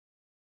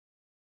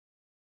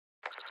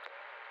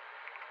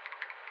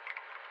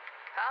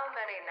How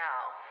many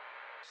now?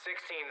 16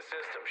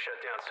 systems shut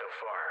down so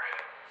far.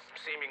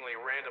 Seemingly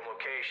random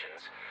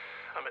locations.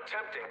 I'm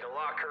attempting to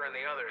lock her and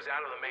the others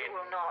out of the main...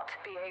 You will not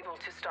be able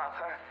to stop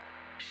her.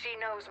 She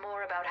knows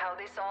more about how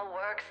this all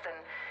works than,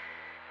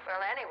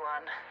 well,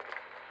 anyone.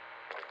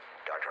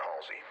 Dr.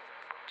 Halsey.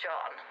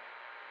 John.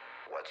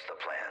 What's the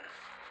plan?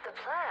 The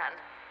plan?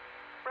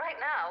 Right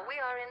now, we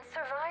are in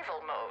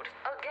survival mode.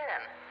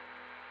 Again.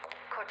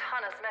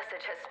 Cortana's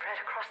message has spread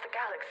across the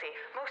galaxy.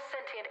 Most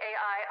sentient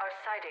AI are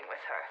siding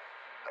with her.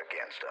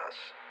 Against us?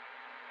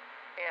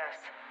 Yes.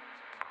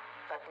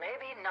 But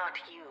maybe not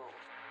you.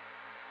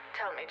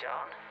 Tell me,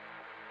 John.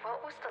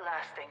 What was the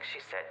last thing she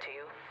said to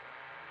you?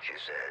 She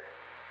said...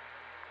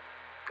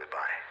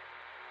 goodbye.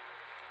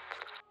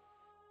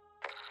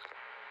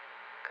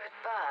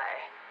 Goodbye.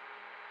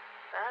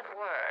 That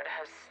word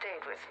has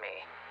stayed with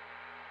me.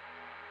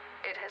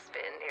 It has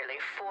been nearly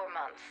 4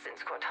 months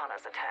since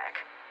Cortana's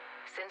attack.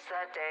 Since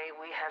that day,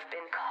 we have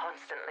been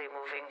constantly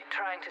moving,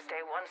 trying to stay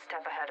one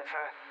step ahead of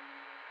her.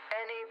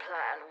 Any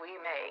plan we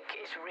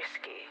make is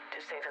risky, to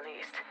say the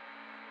least.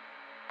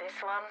 This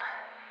one...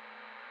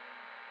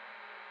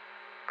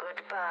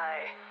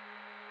 goodbye.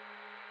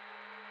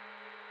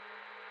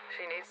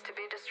 She needs to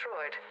be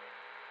destroyed.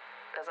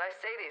 As I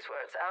say these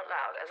words out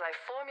loud, as I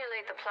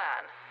formulate the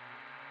plan,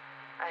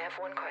 I have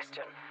one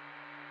question.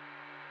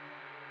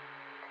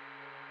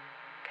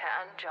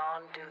 Can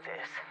John do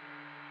this?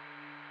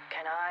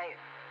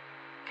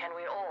 Can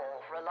we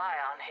all rely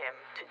on him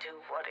to do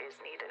what is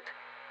needed?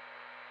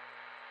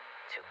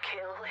 To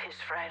kill his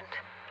friend?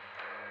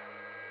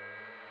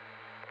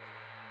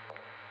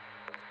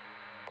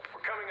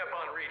 We're coming up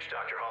on reach,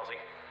 Dr. Halsey.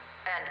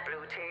 And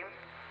Blue Team?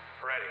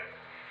 Ready.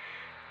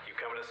 You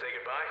coming to say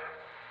goodbye?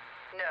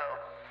 No.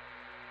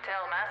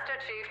 Tell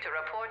Master Chief to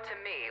report to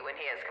me when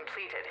he has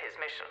completed his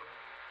mission.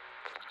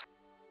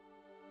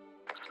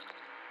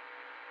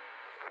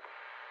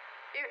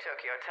 You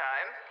took your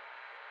time.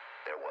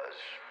 There was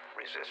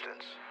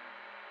resistance.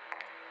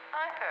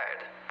 I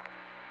heard.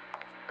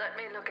 Let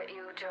me look at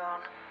you,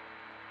 John.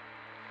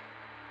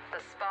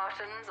 The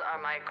Spartans are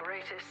my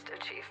greatest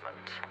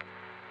achievement.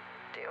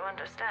 Do you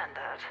understand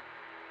that?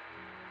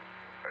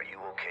 Are you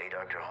okay,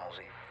 Dr.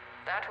 Halsey?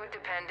 That would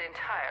depend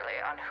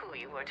entirely on who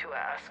you were to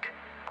ask.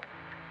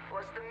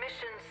 Was the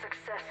mission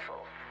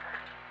successful?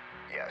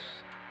 Yes.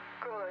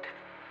 Good.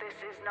 This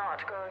is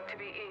not going to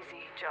be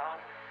easy, John.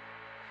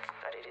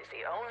 But it is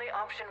the only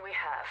option we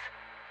have.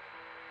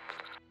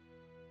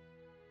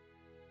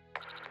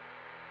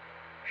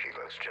 She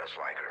looks just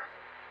like her.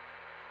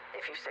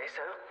 If you say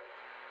so.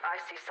 I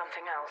see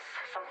something else,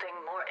 something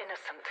more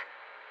innocent.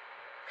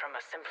 From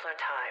a simpler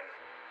time.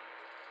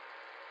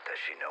 Does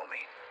she know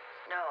me?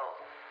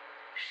 No.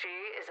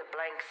 She is a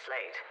blank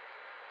slate.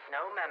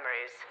 No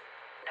memories,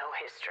 no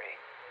history.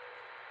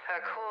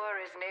 Her core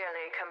is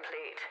nearly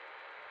complete.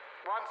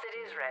 Once it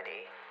is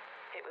ready,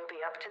 it will be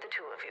up to the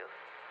two of you.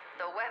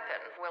 The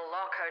weapon will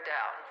lock her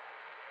down.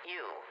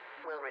 You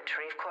will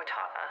retrieve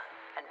Cortana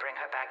and bring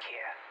her back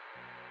here.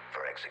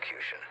 For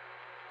execution.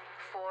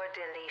 For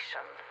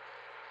deletion.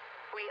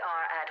 We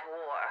are at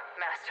war,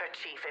 Master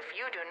Chief. If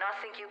you do not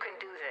think you can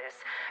do this,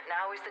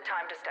 now is the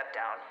time to step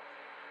down.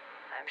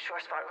 I'm sure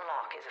Spartan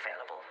Lock is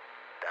available.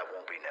 That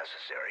won't be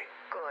necessary.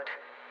 Good.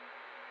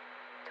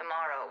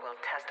 Tomorrow will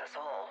test us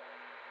all.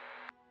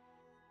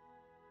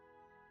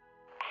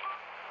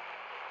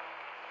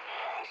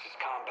 This is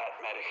Combat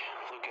Medic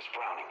Lucas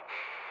Browning.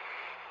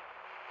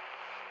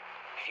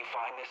 If you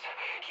find this,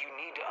 you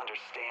need to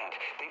understand.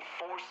 They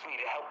forced me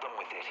to help them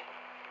with it.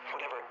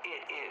 Whatever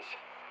it is.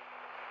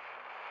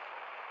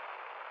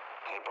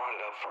 They brought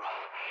it up from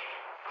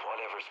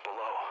whatever's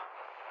below.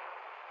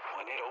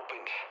 When it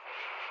opened,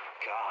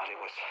 God, it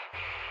was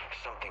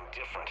something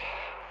different.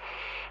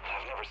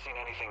 I've never seen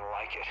anything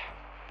like it.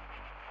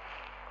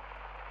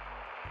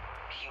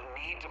 You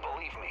need to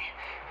believe me.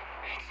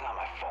 It's not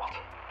my fault.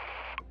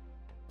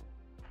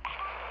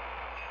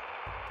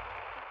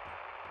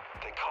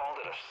 They called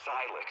it a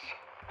Silex.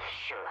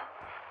 Sure.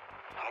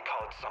 I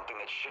call it something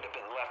that should have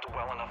been left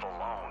well enough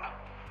alone.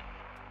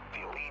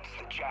 The elites,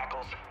 the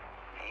jackals,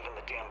 even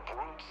the damn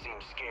brutes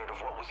seemed scared of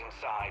what was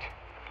inside.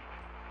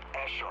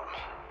 Escharum,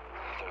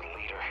 their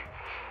leader,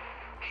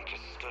 he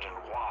just stood and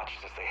watched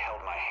as they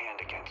held my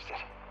hand against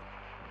it.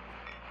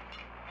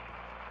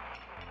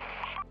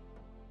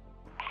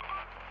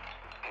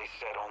 They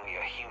said only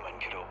a human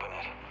could open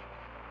it.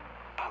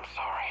 I'm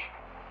sorry.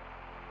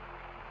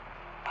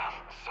 I'm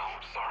so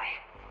sorry.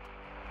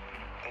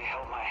 They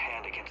held my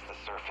hand against the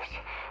surface.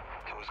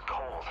 It was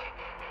cold.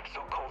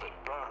 So cold it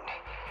burned.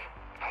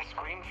 I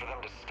screamed for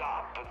them to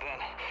stop, but then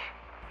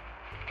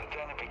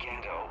it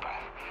began to open.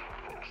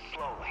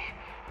 Slowly.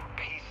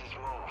 Pieces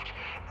moved.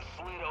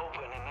 Slid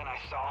open, and then I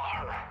saw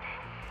her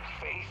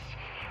face.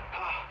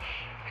 Oh,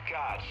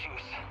 God, she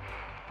was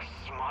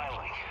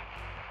smiling.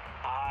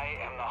 I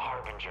am the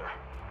Harbinger,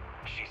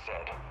 she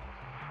said.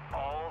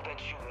 All that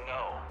you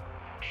know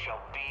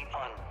shall be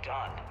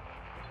undone.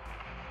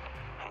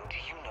 And do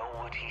you know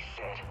what he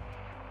said?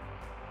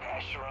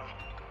 Escharum,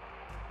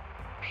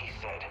 He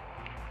said,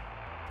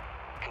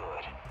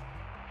 good.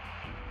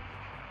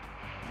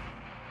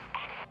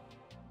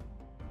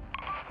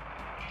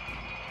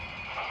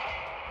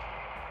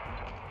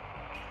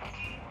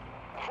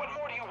 What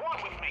more do you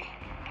want with me?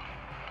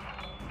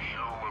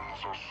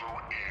 Humans are so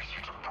easy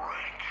to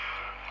break.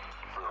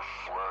 Their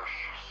flesh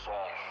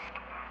soft,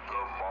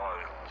 their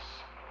minds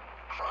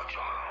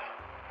fragile.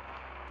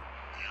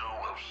 You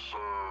have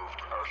served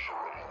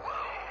Escharum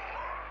well.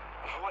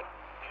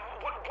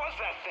 What was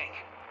that thing?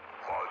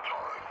 My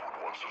kind would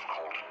once have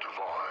called it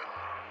divine.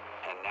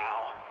 And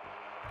now?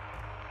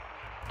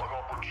 An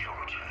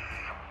opportunity.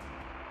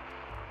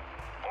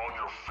 On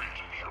your feet,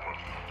 human.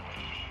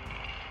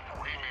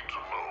 We need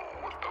to know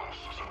what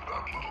else is in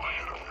that little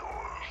head of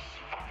yours.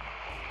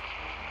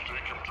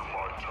 Take him to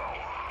my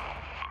tower.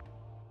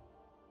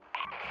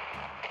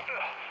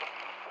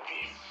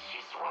 This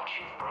is what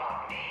you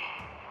brought me.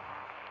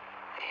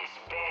 There's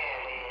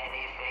barely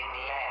anything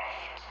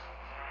left.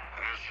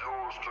 He's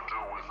yours to do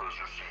with as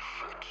you see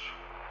fit.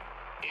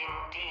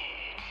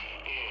 Indeed, he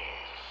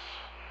is.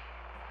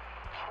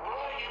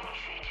 Were you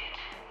treated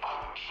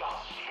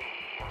unjustly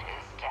in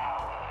his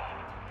tower,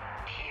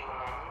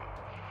 human?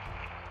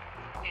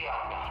 We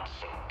are not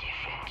so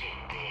different in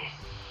this.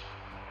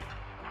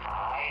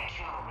 I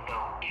too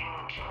know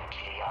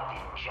intimately of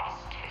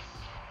injustice.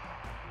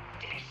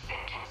 To be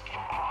sentenced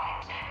for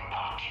crimes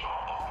not your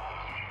own.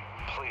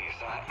 Please,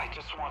 I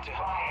just want to...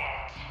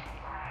 Quiet.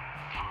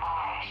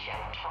 I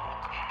shall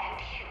talk, and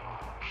you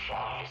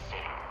shall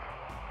listen.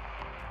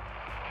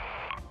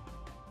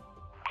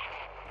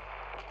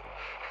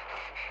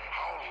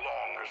 How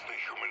long has the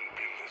human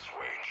been this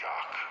way,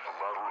 Jack? A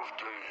matter of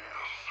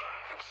days.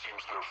 It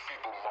seems their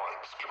feeble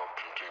minds cannot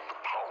contain the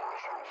power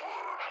of her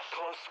words.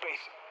 Closed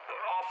space.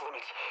 Off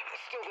limits.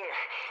 Still there.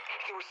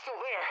 They were still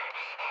there.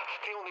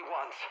 The only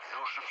ones.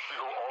 You should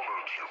feel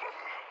honored, human.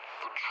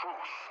 The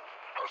truth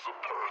has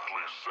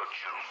apparently set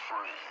you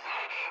free.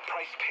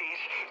 Price paid.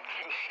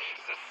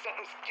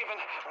 Sentence given.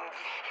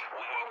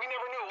 We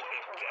never knew.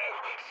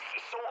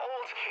 So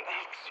old.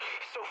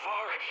 So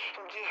far.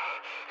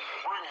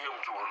 Bring him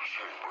to her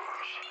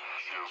chambers.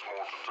 She has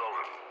more to tell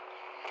him,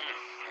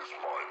 if his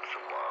mind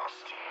can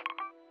last.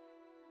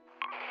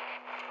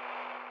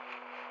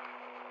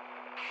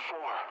 4,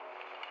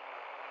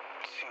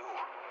 2,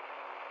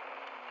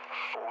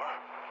 4,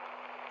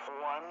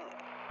 1,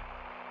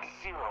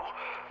 0,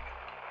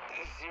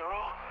 0,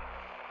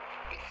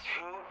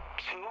 2,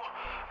 2,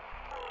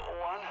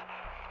 1,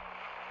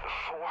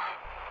 4.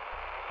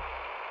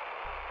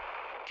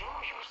 Do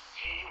you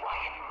see why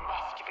it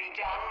must be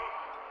done?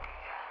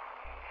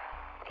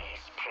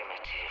 These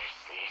primitives,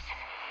 these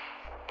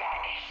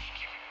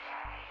banished.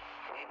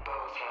 We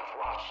both have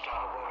watched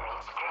our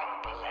worlds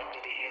crumble under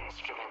the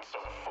instruments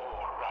of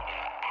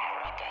Forerunner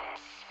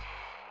arrogance.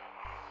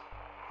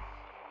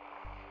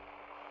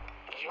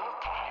 Your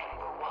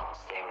kind were once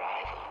their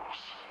rivals.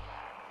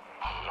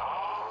 A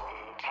long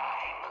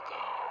time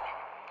ago.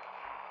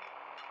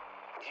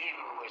 You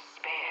were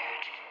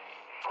spared,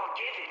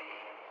 forgiven.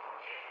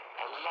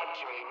 A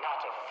luxury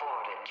not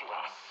afforded to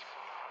us.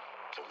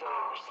 To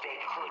those they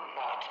could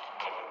not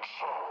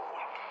control.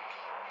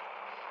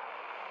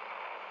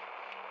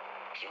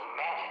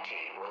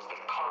 Humanity was the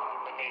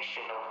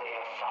culmination of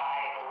their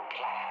final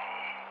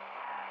plan.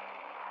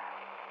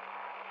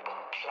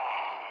 But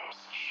plans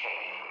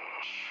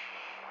change.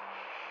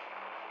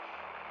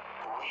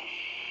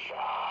 We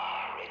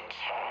are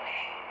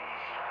returning.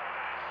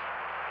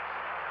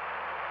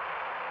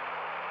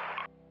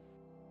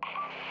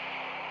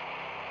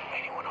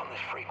 Anyone on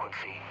this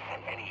frequency,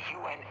 and any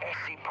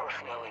UNSC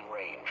personnel in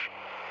range.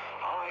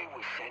 I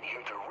was sent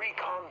here to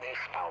recon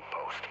this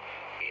outpost.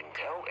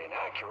 Intel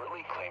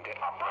inaccurately claimed it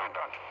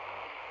abandoned.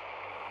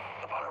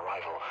 Upon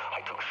arrival,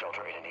 I took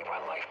shelter in a nearby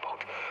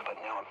lifeboat,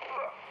 but now I'm...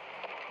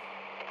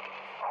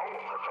 Our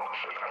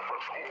production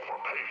efforts move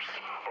apace,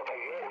 but the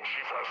war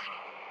chief has...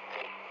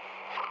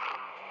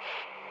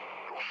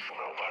 You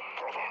smell that,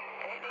 brother?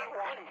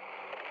 Anyone?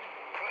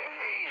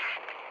 Please.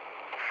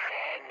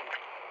 Send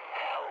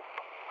help.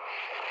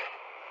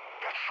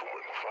 That's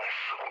human flesh.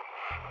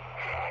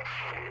 That's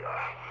fear.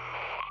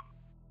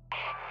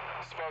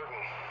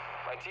 Spartan,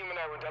 my team and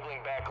I were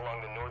doubling back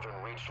along the northern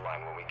ridge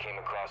line when we came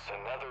across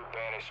another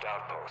banished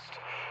outpost.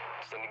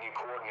 Sending you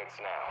coordinates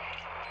now.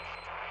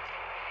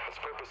 Its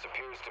purpose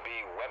appears to be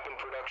weapon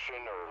production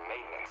or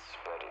maintenance,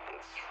 but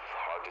it's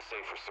hard to say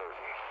for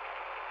certain.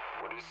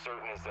 What is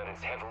certain is that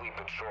it's heavily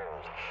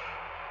patrolled.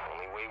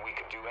 Only way we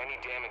could do any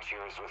damage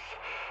here is with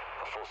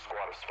a full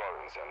squad of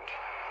Spartans, and,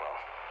 well,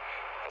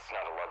 that's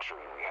not a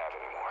luxury we have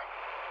anymore.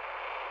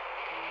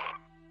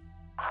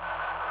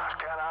 I've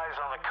got eyes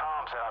on the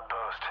comms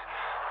outpost.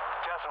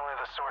 Definitely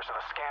the source of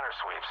the scanner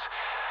sweeps.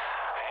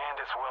 And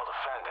it's well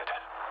defended.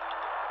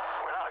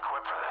 We're not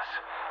equipped for this.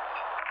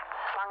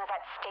 As long as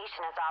that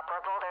station is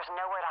operable, there's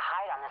nowhere to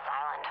hide on this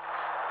island.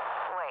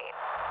 Wait,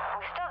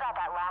 we still got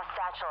that last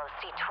satchel of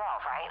C-12,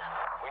 right?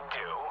 We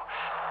do.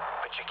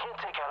 But you can't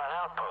take out an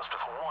outpost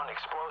with one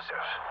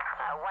explosive.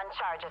 One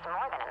charge is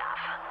more than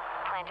enough.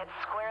 Plant it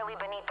squarely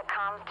beneath the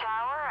comms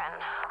tower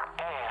and...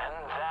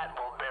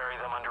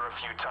 a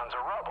few tons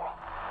of rubble.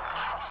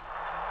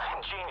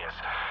 Ingenious.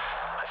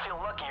 I feel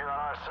lucky you're on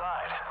our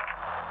side.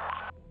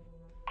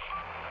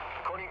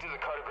 According to the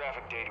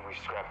cartographic data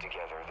we've scrapped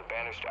together, the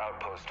Banished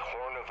Outpost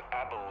Horn of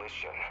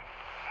Abolition.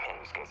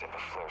 Man, these guys have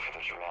a flair for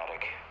the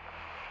dramatic.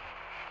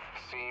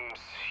 Seems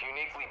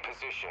uniquely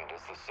positioned as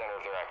the center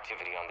of their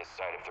activity on this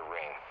side of the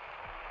ring.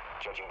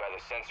 Judging by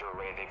the sensor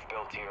array they've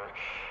built here,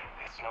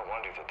 it's no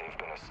wonder that they've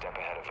been a step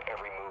ahead of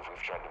every move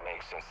we've tried to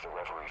make since the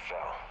Reverie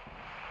fell.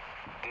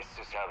 This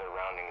is how they're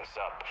rounding us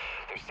up.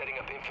 They're setting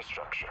up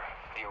infrastructure.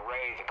 The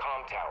array, the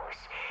comm towers.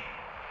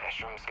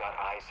 Escherum's got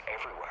eyes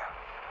everywhere.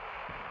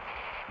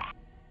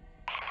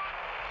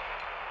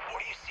 What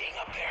are you seeing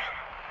up there?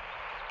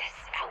 This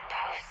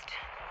outpost.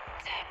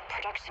 It's a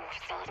production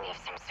facility of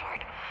some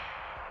sort.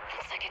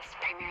 Looks like it's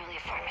primarily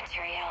for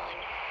material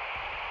and...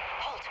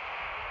 Hold!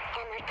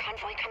 Armored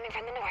convoy coming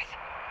from the north.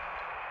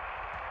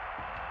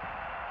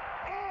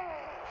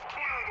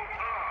 Clear the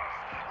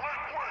path!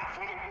 Make way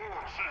for the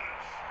war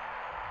chief!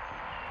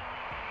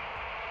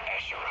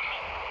 Escharum.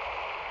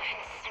 And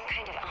some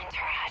kind of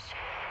entourage.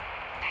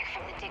 Back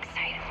from the dig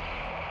site.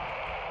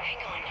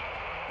 Hang on.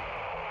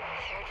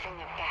 Third from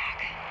the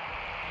back.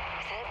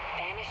 Is that a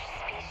banished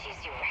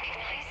species you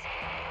recognize?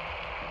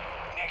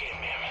 Negative,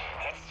 ma'am.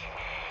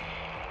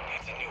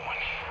 That's a new one.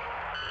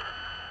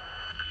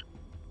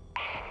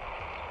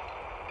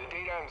 The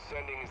data I'm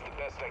sending is the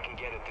best I can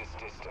get at this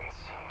distance,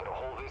 but a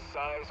hole this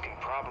size can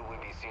probably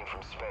be seen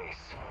from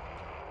space.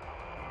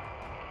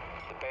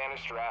 The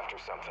Banished are after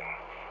something,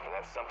 and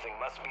that something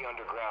must be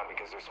underground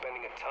because they're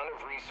spending a ton of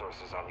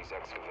resources on these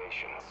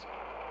excavations.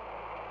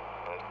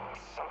 But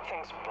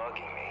something's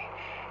bugging me.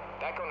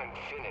 Back on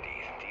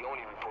Infinity, the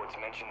Oni reports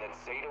mentioned that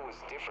Zeta was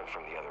different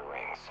from the other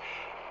rings,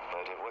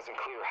 but it wasn't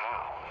clear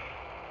how.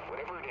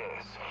 Whatever it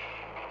is,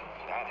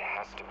 that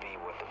has to be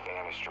what the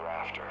Banished are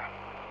after.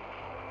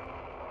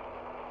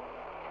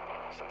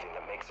 Something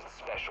that makes it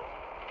special,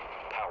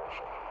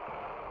 powerful,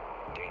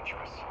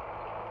 dangerous.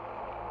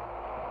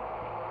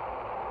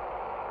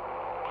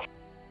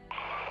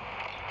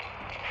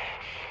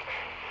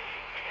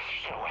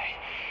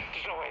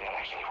 There's no way that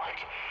actually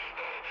worked.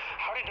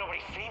 How did nobody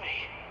see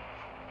me?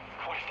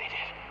 What if they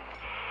did?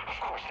 Of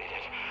course they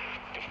did.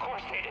 Of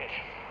course they did.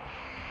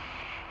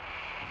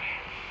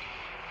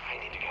 I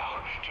need to go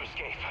to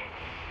escape.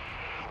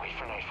 Wait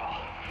for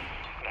nightfall.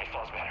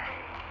 Nightfall's better.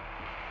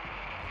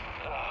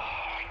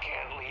 I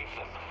can't leave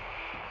them.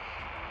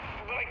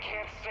 But I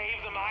can't save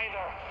them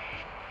either.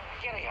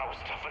 Getting out was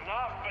tough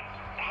enough, but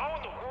how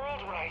in the world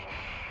would I...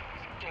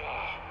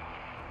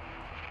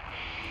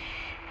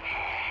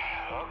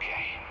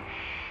 Okay.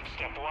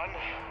 Step one,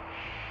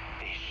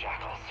 these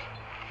shackles.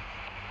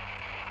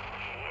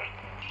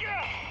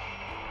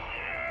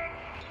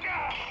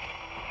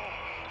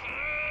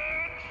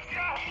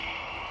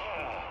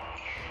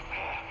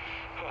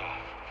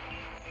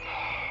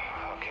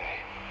 Okay.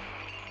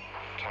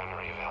 Time to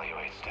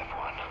reevaluate step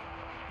one.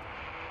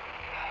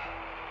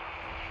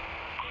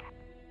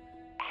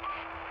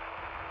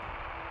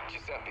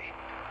 Giuseppe,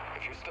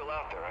 if you're still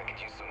out there, I could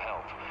use some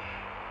help.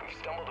 We've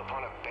stumbled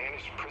upon a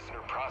Banished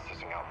prisoner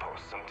processing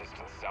outpost some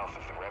distance south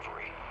of the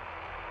Reverie.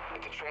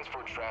 If the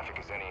transport traffic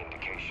is any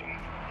indication,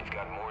 you've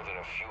got more than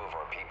a few of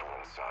our people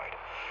inside.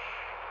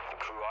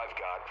 The crew I've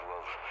got,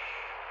 well,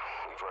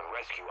 we've run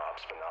rescue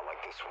ops, but not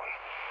like this one.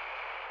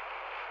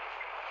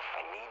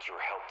 I need your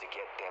help to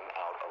get them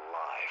out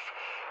alive.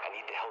 I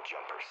need the hell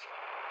jumpers.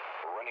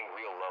 We're running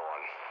real low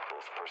on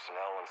both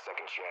personnel and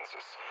second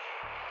chances.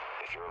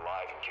 If you're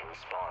alive and can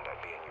respond,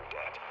 I'd be in your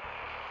debt.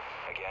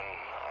 Again,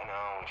 I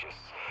know, just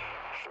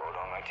throw it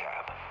on my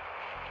tab.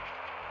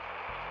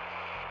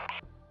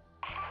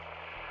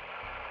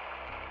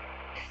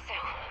 So,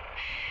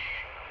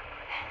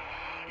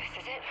 this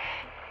is it?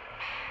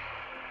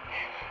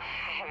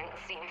 I haven't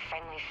seen a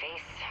friendly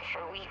face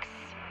for weeks,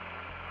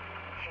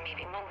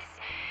 maybe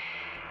months.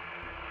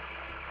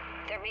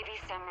 There may be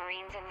some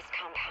Marines in this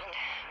compound.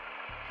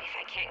 If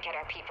I can't get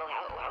our people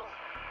out, well,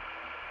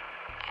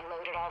 I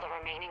loaded all the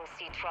remaining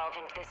C-12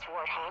 into this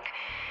Warthog.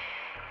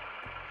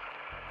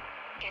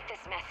 Get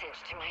this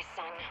message to my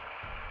son,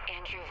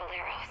 Andrew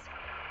Valeros.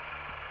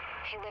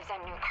 He lives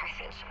on New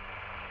Carthage.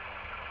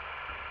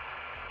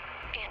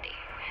 Andy,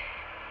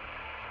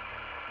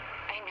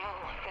 I know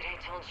that I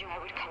told you I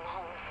would come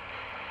home,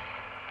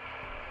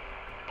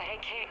 but I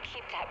can't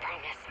keep that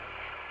promise.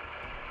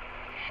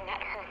 And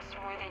that hurts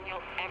more than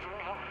you'll ever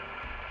know.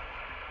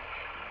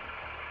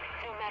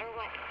 No matter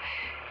what,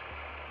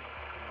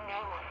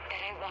 know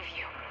that I love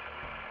you.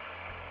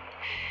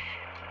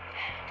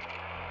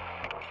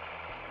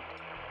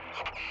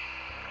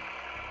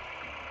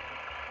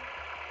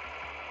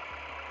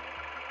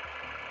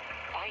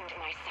 Find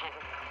my son.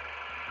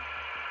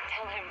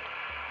 Tell him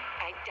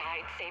I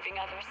died saving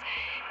others.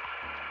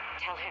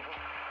 Tell him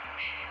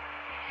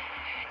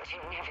to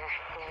never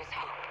lose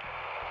hope.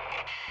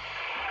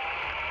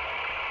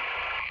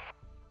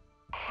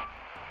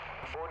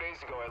 4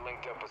 days ago, I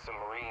linked up with some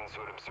Marines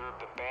who had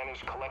observed the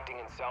Banished collecting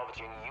and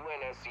salvaging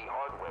UNSC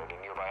hardware at a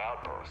nearby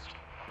outpost.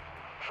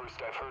 first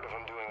I've heard of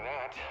them doing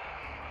that.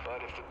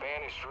 But if the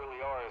Banished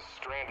really are as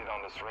stranded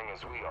on this ring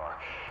as we are,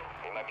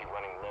 they might be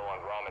running low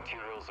on raw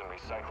materials and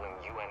recycling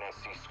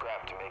UNSC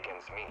scrap to make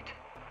ends meet.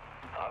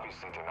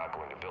 Obviously, they're not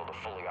going to build a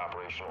fully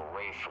operational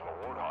Wraith from a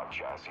Warthog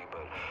chassis,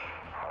 but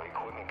our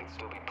equipment could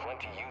still be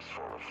plenty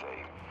useful if they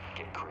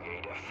get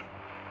creative.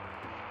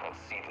 Let's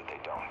see that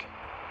they don't.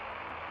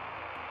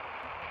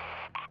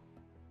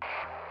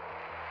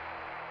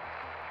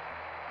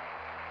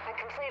 I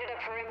completed a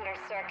perimeter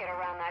circuit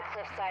around that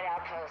cliffside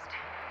outpost.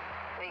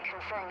 We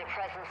confirmed the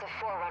presence of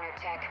Forerunner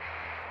tech.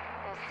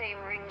 Those same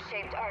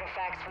ring-shaped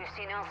artifacts we've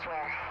seen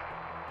elsewhere.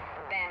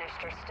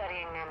 Banished are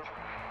studying them,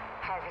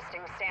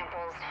 harvesting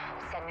samples,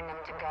 sending them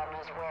to God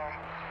knows where.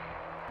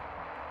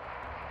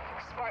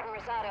 Spartan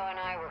Rosado and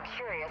I were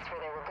curious where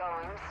they were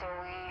going, so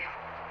we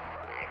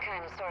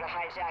kind of sort of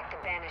hijacked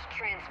the Banished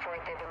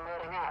transport they've been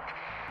loading up.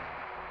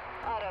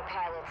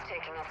 Autopilot's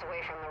taking us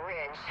away from the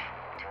ridge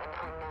to an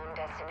unknown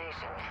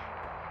destination.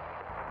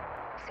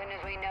 As soon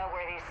as we know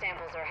where these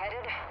samples are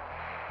headed,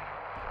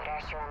 what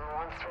Escharum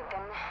wants with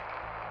them,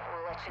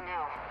 we'll let you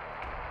know.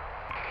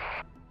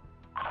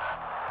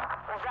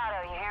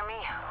 Rosado, you hear me?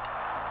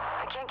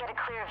 I can't get a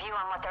clear view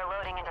on what they're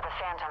loading into the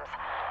Phantoms.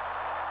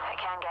 I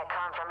can get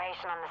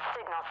confirmation on the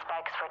signal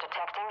spikes we're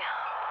detecting.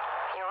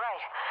 You're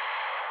right.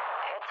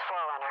 It's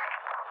Forerunner.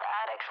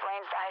 That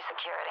explains the high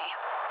security.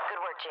 Good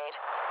work, Jade.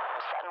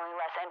 I'm suddenly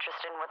less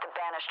interested in what the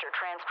Banished are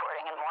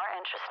transporting and more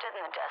interested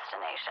in the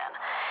destination.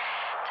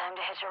 Time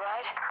to hitch a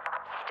ride?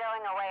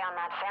 Stowing away on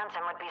that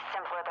Phantom would be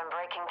simpler than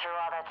breaking through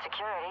all that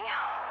security.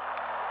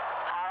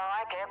 I don't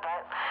like it,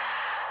 but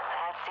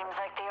that seems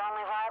like the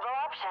only viable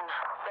option.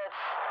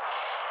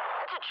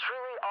 That's a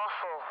truly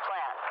awful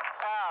plan.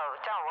 Oh,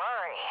 don't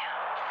worry.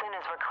 As soon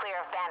as we're clear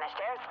of Banished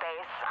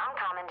airspace, I'm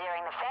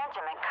commandeering the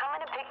Phantom and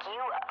coming to pick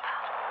you up.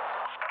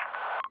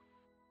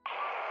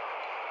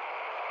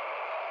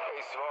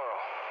 Hey, Svarro.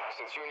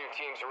 Since you and your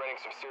teams are running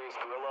some serious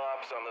guerrilla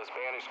ops on those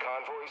Banished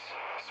convoys,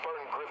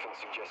 Spartan Griffin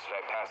suggested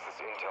I pass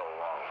this intel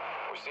along.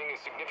 We're seeing a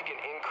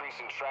significant increase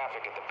in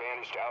traffic at the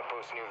Banished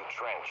outpost near the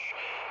trench.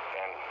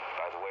 And,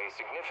 by the way,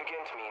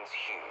 significant means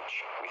huge.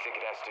 We think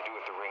it has to do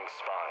with the ring's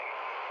spine.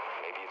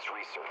 Maybe it's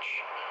research.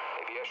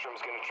 Maybe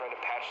Escherum's gonna try to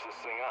patch this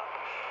thing up.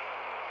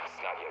 It's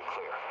not yet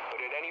clear.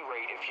 But at any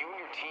rate, if you and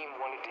your team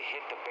wanted to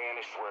hit the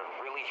Banished where it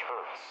really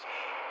hurts,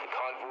 the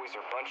convoys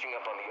are bunching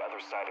up on the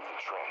other side of the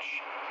trench,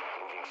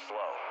 moving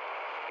slow.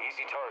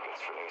 Easy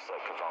targets for an ace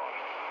like Kavan.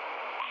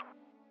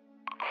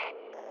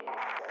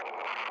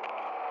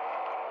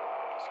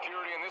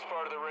 Security in this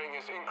part of the ring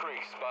has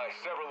increased by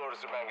several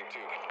orders of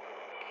magnitude.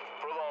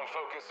 Prolonged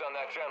focus on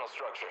that channel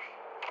structure.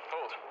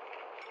 Hold.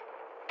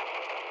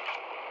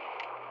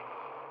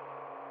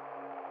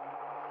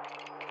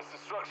 It's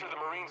the structure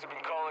the Marines have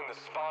been calling the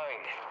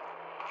spine.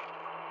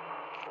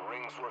 The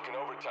ring's working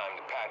overtime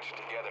to patch it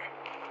together.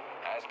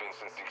 Has been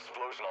since the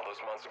explosion all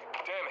those months ago.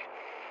 Damn it!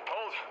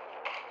 Hold!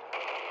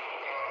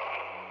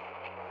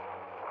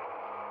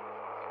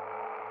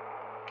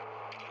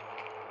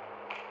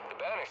 The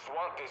Banished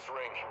want this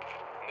ring,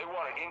 and they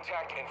want it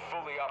intact and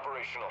fully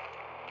operational.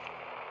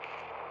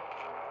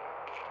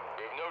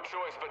 We have no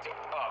choice but to...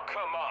 Oh,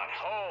 come on,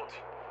 hold!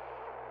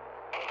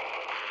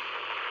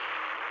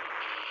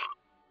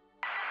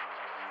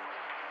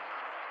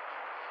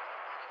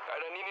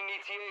 Alright, I need an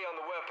ETA on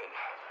the weapon.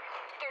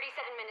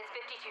 37 minutes,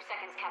 52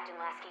 seconds, Captain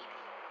Lasky.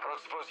 I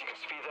don't suppose you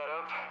could speed that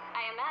up?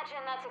 I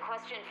imagine that's a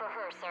question for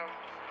her, sir.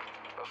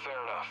 Well, fair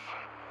enough.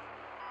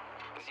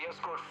 Is the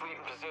escort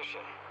fleet in position?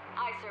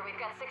 Aye, sir. We've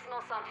got 6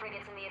 Milson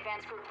frigates in the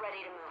advance group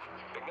ready to move.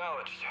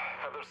 Acknowledged.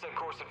 Have them set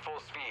course at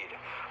full speed.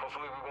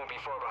 Hopefully we won't be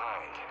far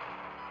behind.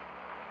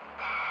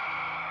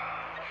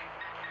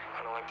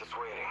 I don't like this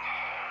waiting.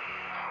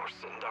 We're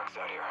sitting ducks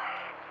out here.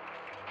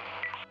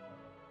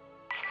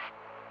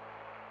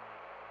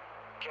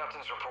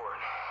 Captain's report.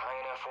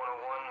 INF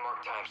 101,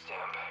 mark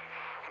timestamp.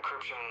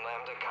 Encryption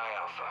Lambda Chi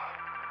Alpha.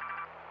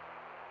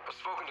 I've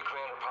spoken to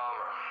Commander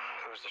Palmer,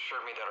 who's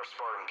assured me that our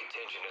Spartan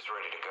contingent is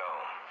ready to go.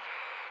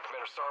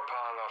 Commander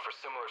Sarpong offers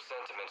similar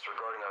sentiments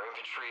regarding our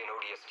infantry and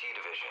ODST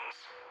divisions.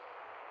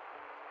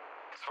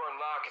 Spartan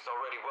Lock is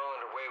already well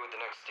underway with the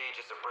next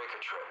stages of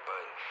Breaker Trip,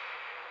 but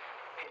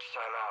each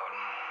time out,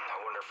 I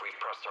wonder if we've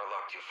pressed our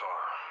luck too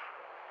far.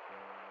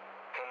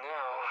 And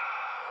now,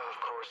 of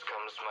course,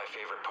 comes my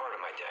favorite part of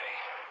my day.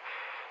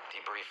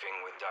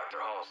 Debriefing with Dr.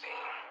 Halsey.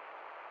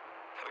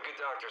 The good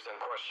doctor's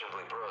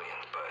unquestionably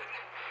brilliant, but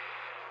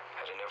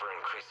at an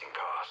ever-increasing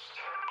cost.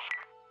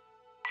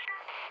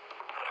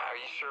 Are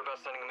you sure about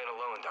sending him in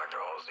alone,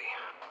 Dr. Halsey?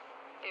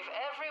 If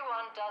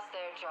everyone does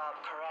their job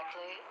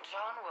correctly,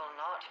 John will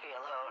not be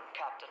alone,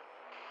 Captain.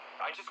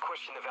 I just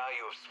question the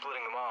value of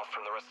splitting him off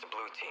from the rest of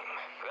Blue Team.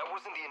 That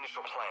wasn't the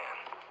initial plan.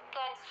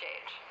 Plans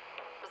change.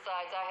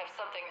 Besides, I have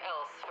something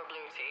else for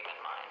Blue Team in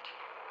mind.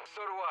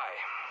 So do I.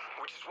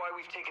 Which is why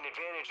we've taken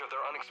advantage of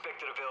their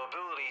unexpected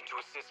availability to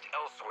assist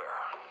elsewhere.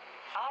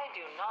 I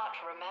do not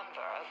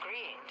remember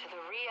agreeing to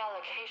the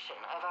reallocation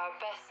of our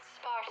best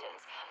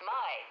Spartans,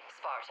 my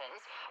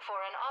Spartans, for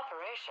an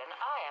operation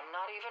I am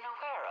not even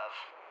aware of.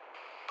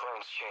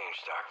 Plans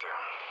changed, Doctor.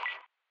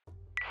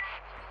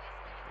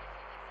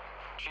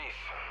 Chief,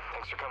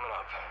 thanks for coming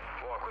up.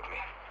 Walk with me.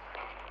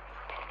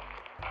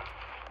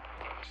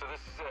 So this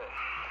is it.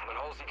 When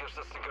Halsey gives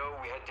us the go,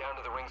 we head down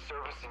to the ring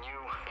service and you...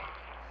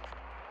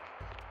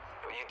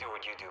 Well, you do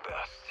what you do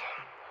best.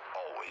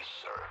 Always,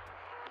 sir.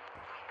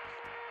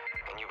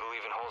 And you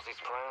believe in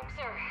Halsey's plan?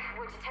 Sir,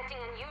 we're detecting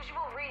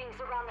unusual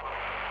readings around the...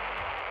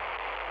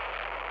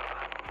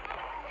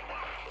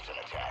 It's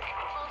an attack.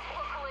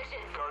 Multiple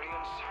collisions.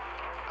 Guardians?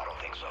 I don't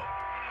think so.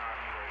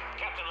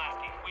 Captain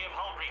Lasky, we have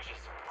hull breaches.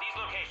 These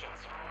locations.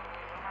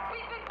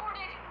 We've been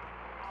boarded.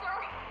 Sir,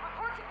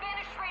 reports of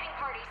banished raiding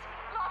parties.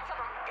 Lots of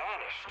them.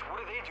 Banished?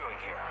 What are they doing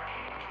here?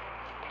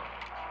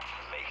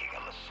 Making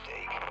a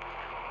mistake.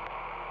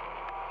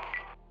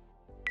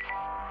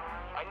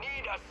 I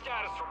need a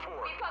status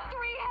report. We've got 3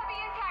 heavy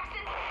impacts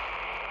in...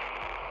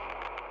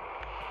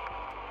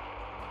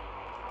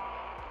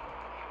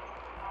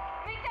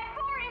 Make that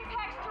 4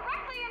 impacts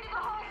directly into the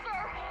hull,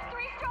 sir.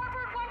 3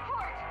 starboard, 1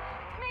 port.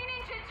 Main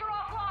engines are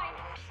offline.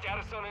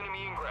 Status on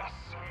enemy ingress.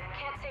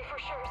 Can't say for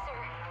sure, sir.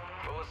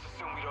 Well, let's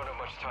assume we don't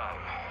have much time.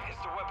 Is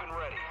the weapon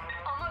ready?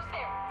 Almost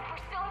there.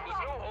 We're still in There's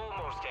flight. no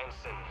almost,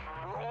 Ensign.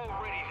 We're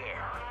already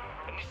there.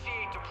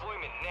 Initiate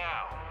deployment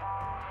now.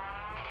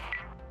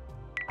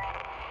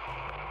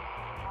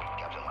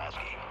 Captain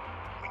Lasky,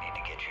 we need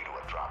to get you to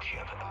a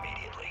dropship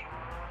immediately.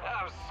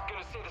 I was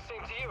gonna say the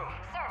same to you.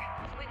 Sir,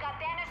 we've got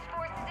banished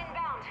forces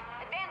inbound.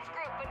 Advanced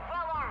group, but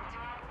well armed.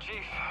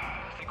 Chief,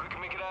 think we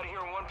can make it out of here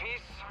in one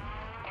piece?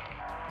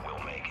 We'll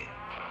make it.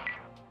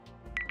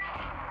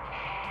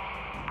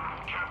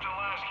 Captain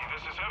Lasky,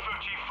 this is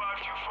FFG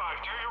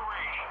 525. Do you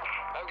read?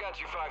 I've got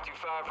you,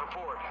 525.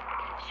 Report.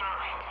 Sir,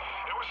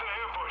 it was an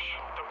ambush.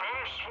 The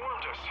Banished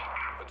swarmed us.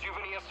 Do you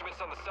have any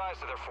estimates on the size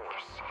of their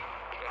force?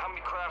 And how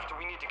many craft do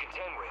we need to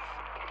contend with?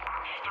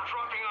 They're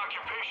dropping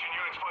occupation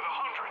units by the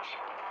hundreds.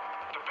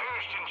 The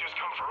Banished didn't just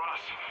come for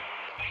us.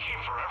 They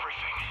came for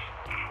everything.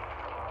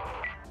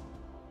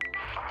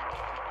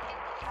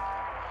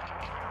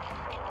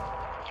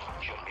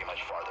 Shouldn't be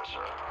much farther,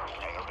 sir.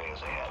 Hangar bay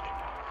is ahead.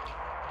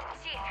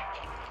 Chief,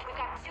 we've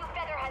got 2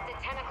 featherheads at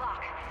 10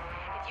 o'clock.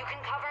 If you can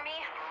cover me,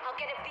 I'll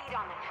get a bead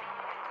on them.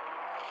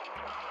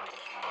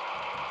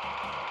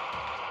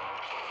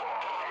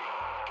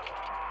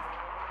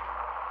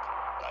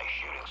 Nice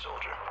shooting,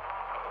 soldier.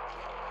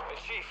 Hey,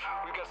 Chief,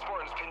 we've got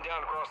Spartans pinned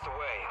down across the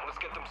way. Let's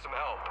get them some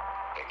help.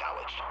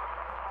 Acknowledged.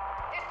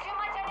 There's too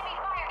much enemy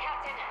fire,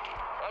 Captain.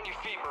 On your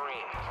feet,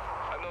 Marine.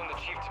 I've known the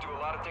Chief to do a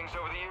lot of things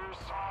over the years.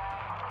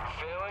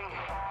 Failing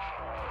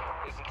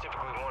isn't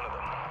typically one of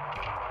them.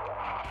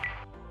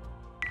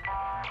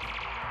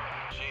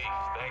 Chief,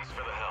 thanks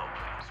for the help.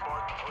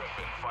 Spartan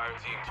Griffin, Fire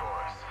Team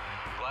Taurus.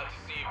 Glad to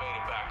see you made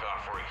it back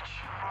off reach.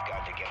 We've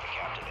got to get the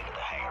captain into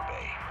the hangar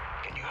bay.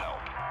 Can you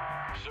help?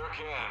 Sure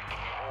can. Be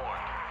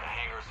warned, the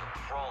hangars are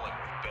crawling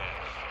with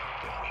Banished.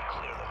 Then we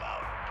clear them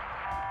out.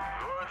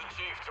 You heard the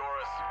Chief,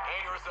 Taurus.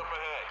 Hangars up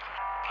ahead.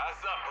 Eyes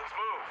up, let's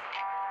move.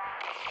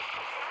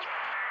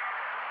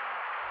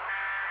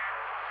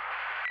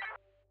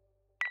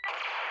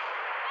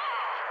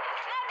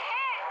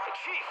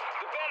 Chief,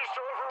 the Banished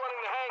are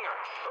overrunning the hangar.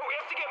 Oh, we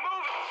have to get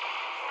moving.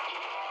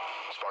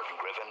 Spartan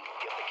Griffin,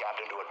 get the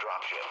captain to a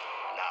dropship.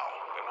 Now.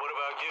 And what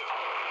about you?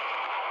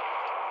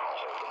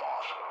 I'll hold them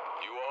off.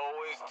 You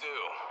always do.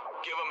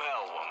 Give them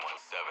hell, 117.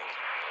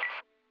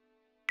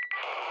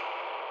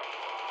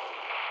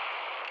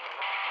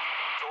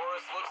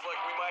 Taurus, looks like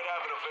we might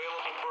have an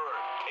available bird.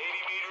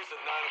 80 meters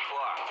at 9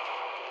 o'clock.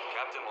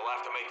 Captain, we'll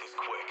have to make this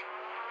quick.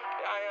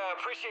 I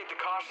appreciate the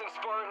caution,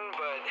 Spartan,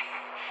 but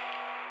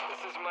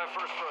this isn't my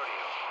first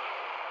rodeo.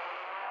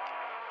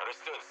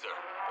 Understood, sir.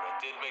 But I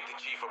did make the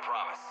Chief a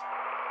promise.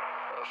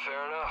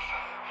 Fair enough.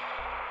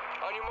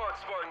 On your mark,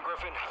 Spartan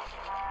Griffin.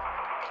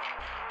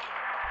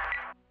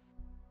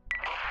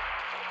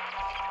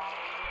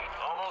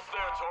 Almost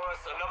there,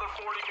 Taurus. Another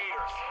 40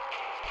 meters.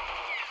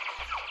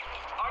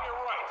 On your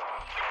right.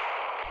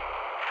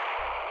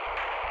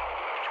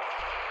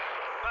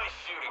 Nice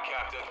shooting,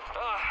 Captain.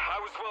 I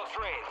was well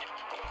trained.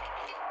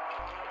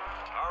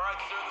 All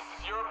right, sir, this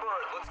is your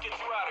bird. Let's get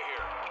you out of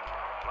here.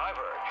 My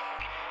bird.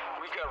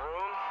 We've got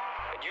room,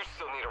 and you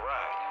still need a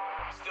ride.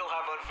 Still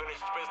have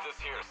unfinished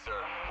business here, sir.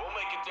 We'll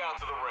make it down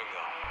to the ring,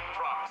 though.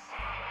 Promise.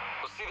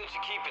 We'll see that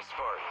you keep it,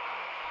 Spartan.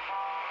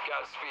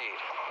 Godspeed.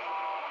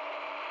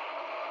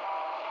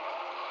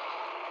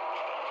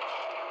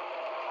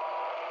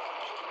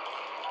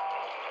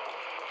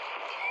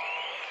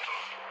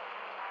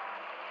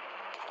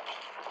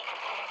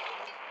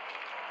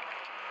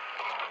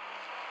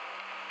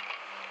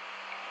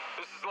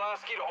 This is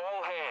Lasky to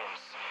all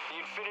hands. The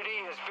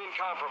Infinity has been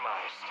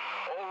compromised.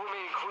 All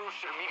remaining crew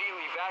should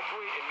immediately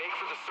evacuate and make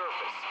for the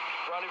surface.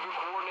 Rendezvous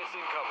coordinates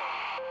incoming.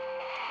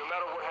 No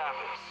matter what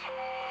happens,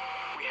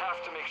 we have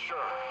to make sure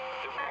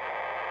that we...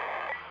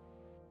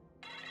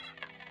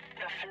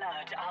 The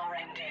flood are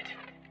ended.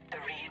 The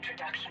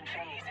reintroduction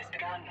phase has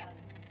begun.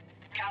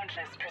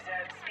 Countless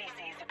preserved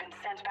species have been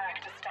sent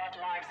back to start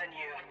lives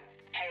anew.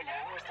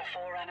 Halo was the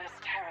Forerunner's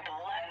terrible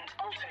and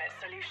ultimate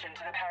solution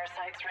to the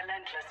parasite's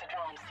relentless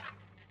advance.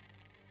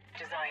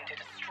 Designed to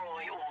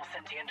destroy all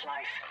sentient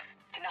life,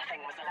 nothing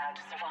was allowed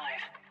to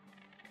survive.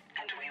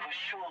 And we were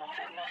sure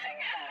that nothing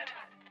had.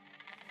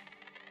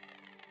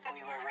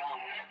 We were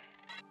wrong.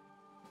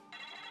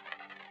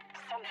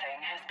 Something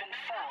has been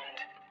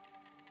found.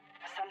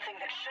 Something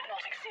that should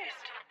not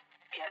exist,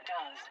 yet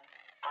does.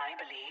 I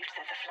believed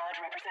that the Flood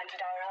represented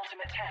our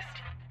ultimate test.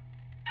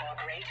 Our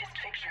greatest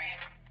victory.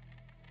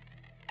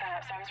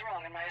 Perhaps I was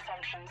wrong in my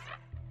assumptions.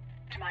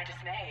 To my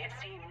dismay, it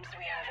seems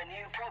we have a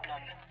new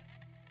problem.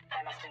 I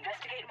must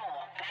investigate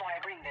more before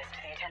I bring this to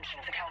the attention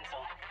of the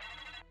Council.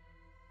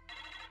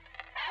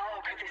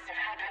 How could this have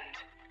happened?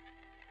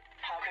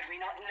 How could we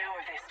not know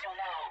of this till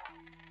now?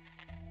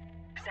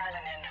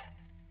 Xalanin,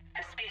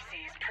 a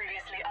species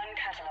previously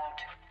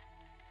uncatalogued.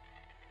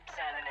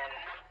 Xalanin,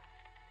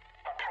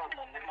 a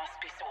problem that must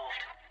be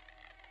solved.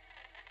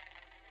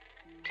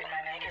 Did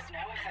my makers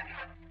know of them?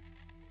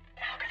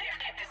 How could they have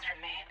kept this from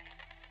me?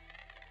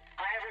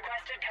 I have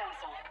requested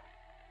counsel.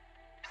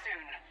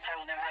 Soon, I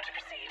will know how to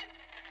proceed.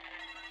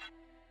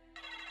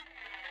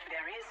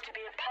 There is to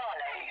be a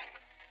parley.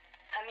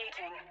 A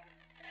meeting.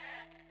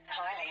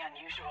 Highly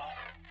unusual.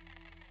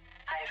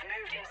 I have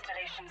moved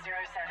Installation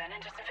 07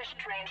 into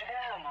sufficient range of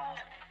their homeworld.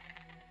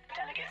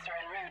 Delegates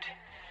are en route.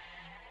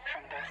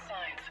 From both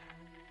sides.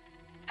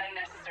 A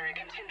necessary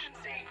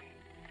contingency,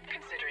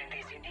 considering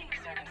these unique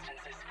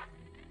circumstances.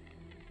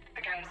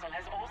 The Council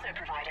has also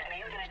provided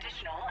me with an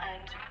additional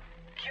and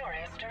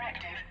curious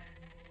directive.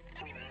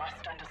 We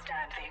must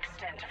understand the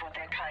extent of what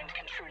their kind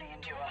can truly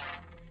endure.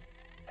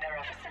 There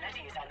are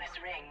facilities on this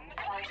ring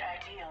quite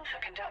ideal for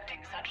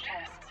conducting such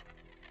tests.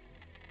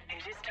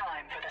 It is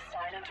time for the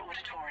silent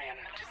auditorium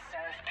to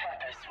serve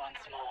purpose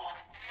once more.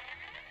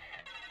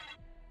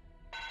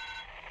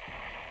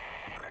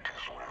 It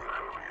is with a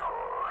heavy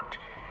heart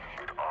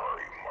that I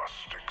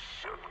must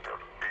accept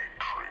that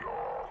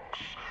Atriox,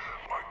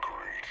 my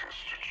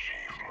greatest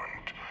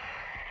achievement,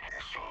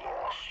 is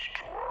lost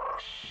to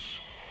us.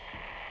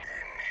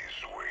 In his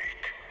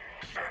wake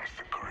stands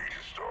the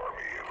greatest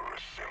army ever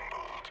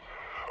assembled,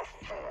 a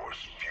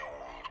force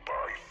fueled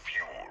by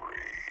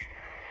fury.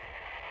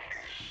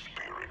 His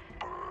spirit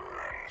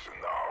burns in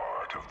the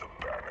heart of the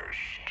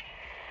Banished.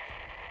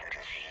 It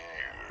is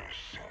years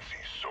since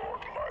he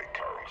sought my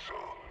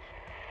counsel,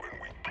 when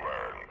we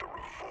planned the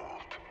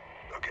revolt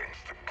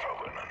against the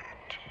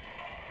Covenant.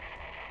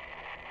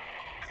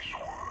 His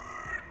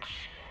words,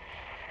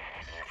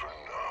 even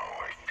now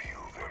I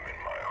feel them in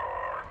my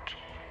heart.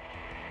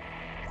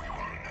 We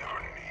will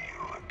never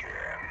kneel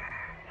again.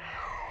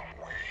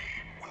 We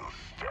will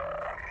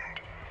stand,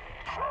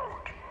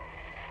 proud,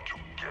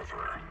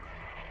 together,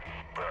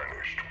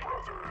 Banished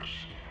brothers,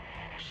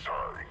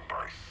 side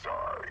by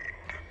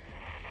side.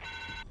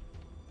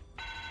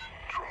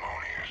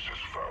 Tremonius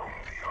has found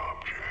the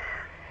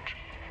object.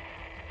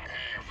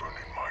 Even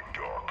in my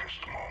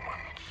darkest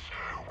moments,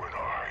 when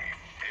I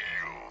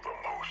feel the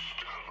most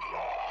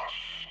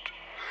lost,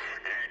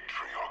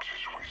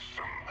 Atriox's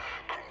wisdom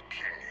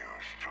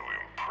continues to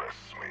impress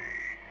me.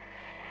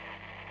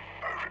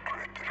 I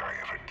regret that I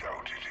ever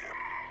doubted him.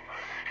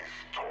 His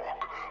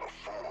talk of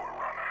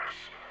Forerunners,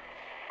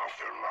 of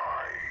their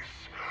lies,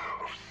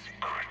 of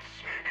secrets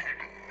hidden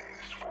in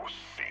this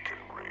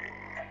forsaken ring.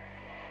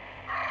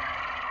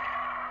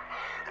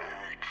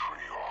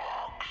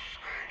 Atriox,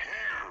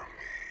 hear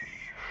me.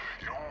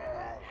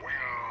 Your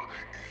will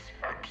is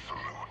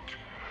absolute.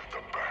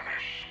 The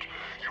Banished,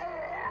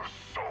 your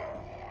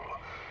soul,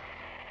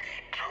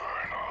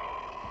 eternal.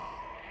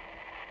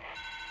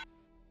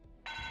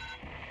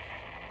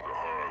 The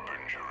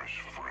Harbinger is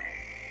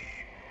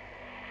free.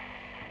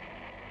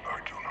 I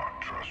do not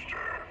trust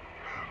her,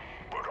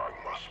 but I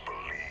must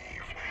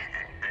believe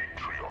in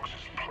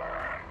Atriox's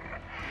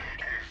plan.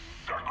 His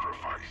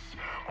sacrifice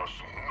must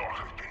not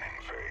have been in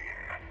vain.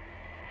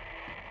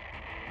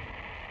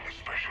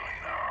 Especially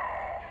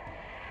now.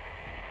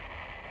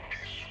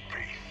 His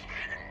faith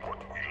in what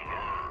we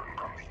learned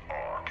on the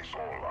Ark is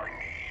all I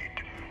need.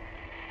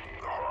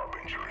 The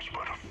Harbinger is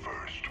but a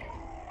first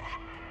move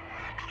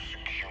to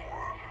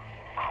secure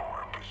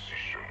our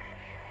position,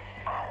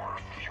 our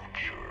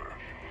future.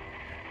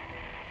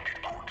 Did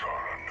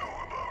Cortana know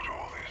about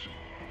all this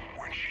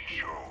when she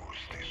chose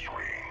this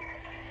ring?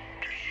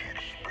 Did she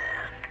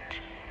expect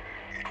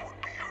it would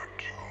be her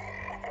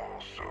doom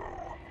also?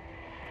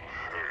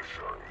 As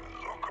I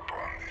look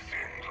upon this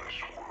endless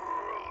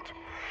world,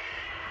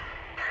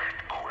 that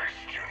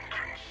question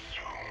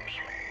consumes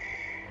me.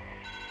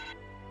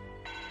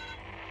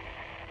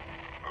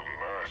 The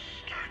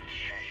Master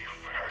Chief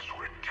has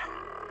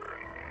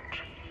returned.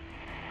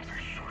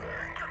 This should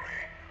anger me,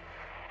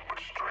 but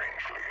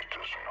strangely it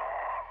does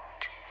not.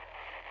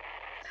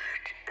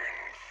 It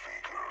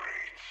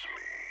invigorates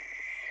me,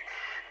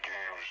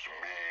 gives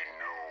me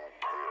new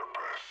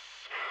purpose.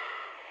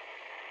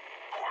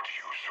 What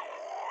use a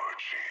war,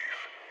 Chief,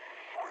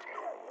 with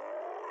no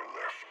war?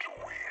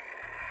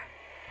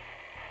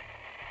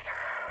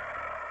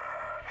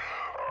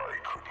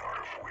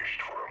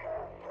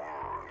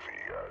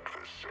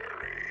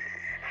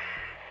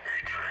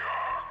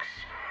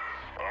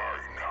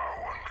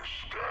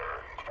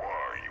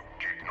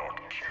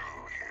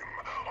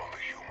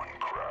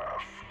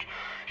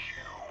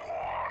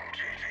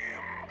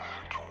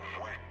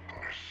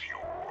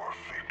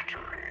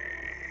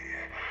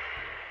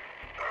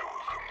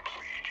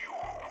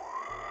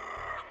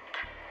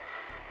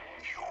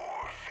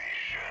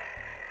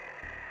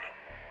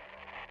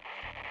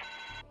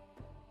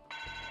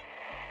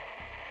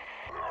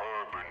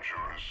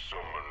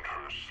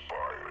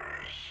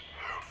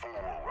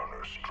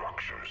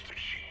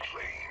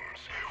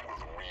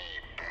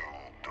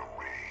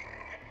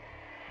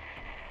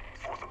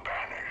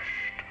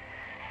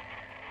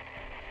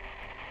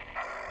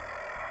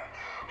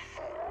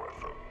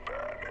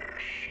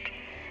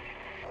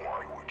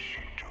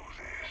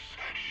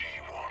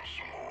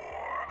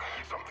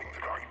 something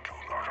that I do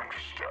not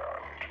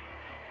understand.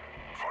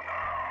 For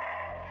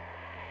now.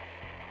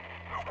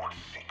 What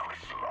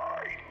secrets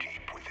lie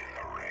deep within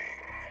the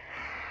ring?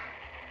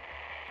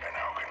 And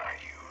how can I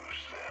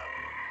use them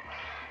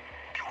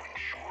to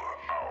ensure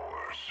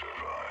our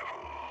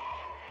survival?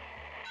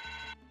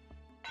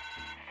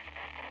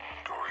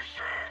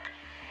 Dorisag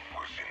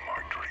was in my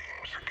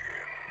dreams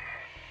again.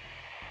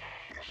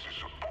 This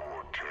is a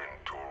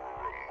portent or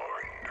a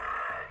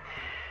reminder.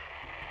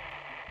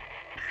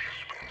 It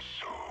has been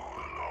so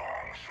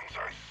long since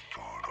I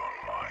stood on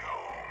my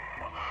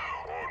home,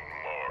 on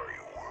my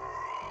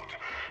world,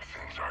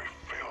 since I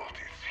felt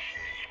its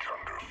heat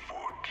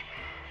underfoot.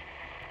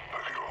 I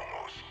could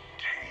almost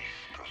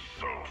taste the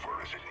sulfur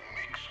as it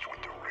mixed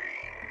with the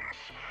rains.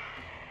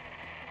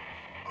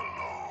 A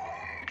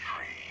lone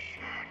tree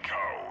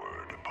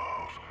towered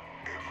above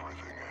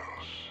everything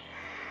else.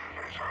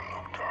 As I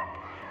looked up,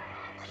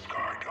 the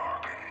sky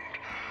darkened,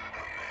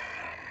 and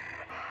then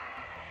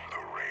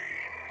the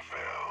rain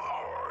fell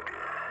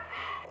harder.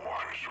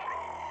 Waters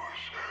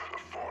rose.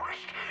 The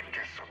forest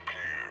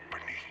disappeared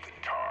beneath the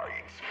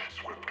tides,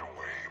 swept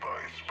away by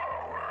its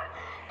power.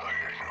 I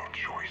had no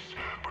choice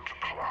but to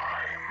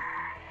climb.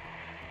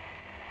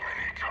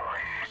 Many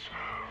times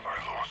I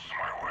lost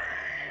my way.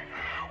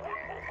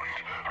 One moment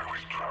I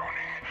was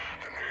drowning,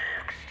 the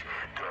next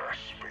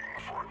gasping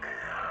for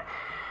air.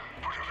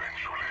 But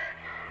eventually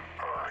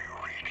I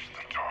reached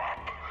the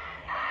top.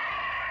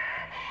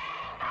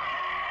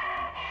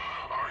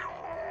 I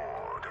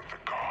roared at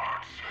the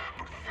gods,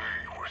 but they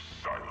were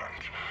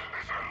silent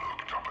as I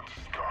looked up at the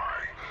sky.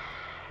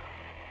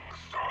 The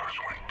stars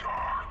went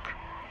dark,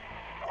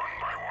 one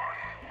by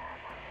one,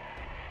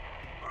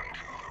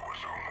 until there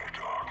was only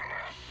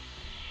darkness.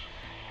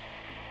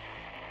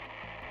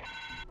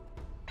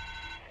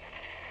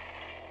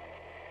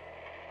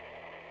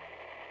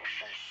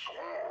 She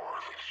swore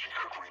that she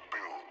could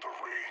rebuild the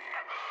ring,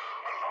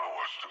 allow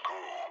us to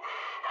go,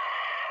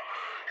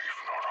 if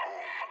not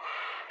home,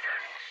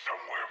 then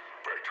somewhere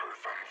better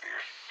than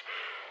this.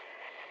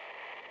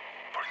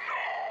 But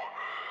no,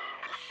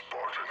 the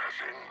Spartan has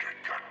ended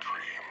that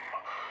dream.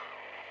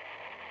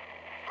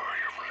 I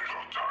have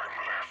little time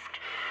left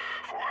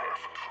for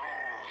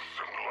half-truths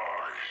and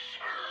lies.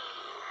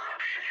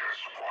 She has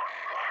one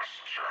last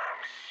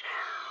chance.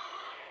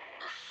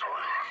 The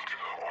silent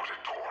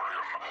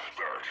auditorium,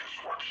 that is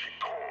what she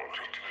called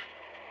it.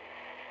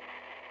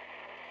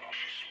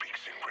 She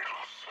speaks in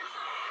riddles,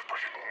 but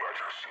it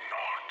matters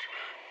not.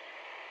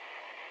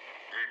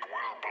 It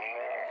will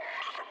belong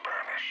to the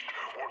Banished,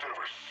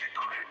 whatever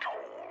secret it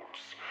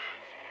holds.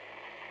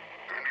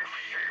 And if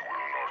she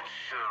will not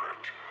share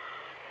it,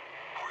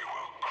 we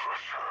will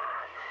crush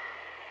her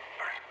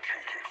and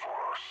take it for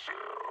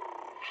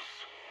ourselves.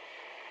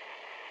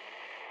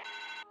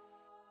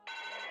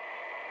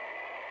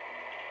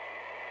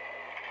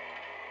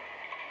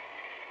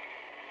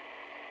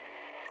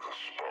 The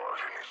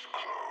Spartan is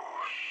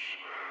close.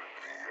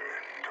 The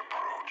end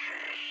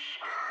approaches.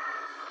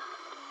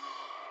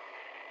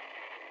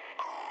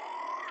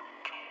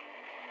 Good.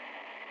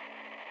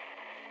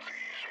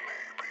 These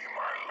may be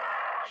my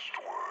last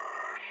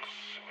words.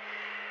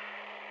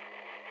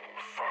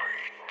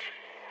 Fight,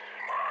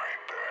 my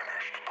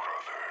banished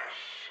brothers.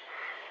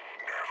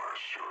 Never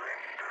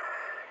surrender.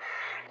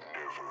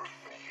 Never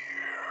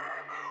fear.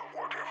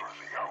 Whatever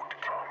the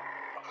outcome,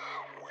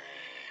 we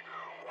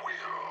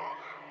will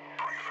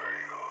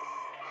prevail.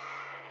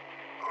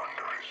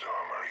 Under his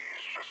armor, he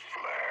is just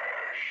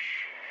flesh.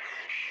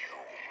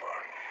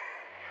 Human.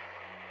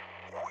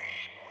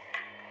 Weak.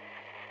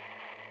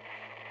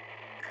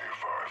 If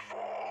I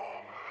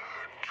fall,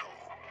 two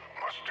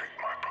must take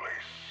my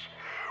place.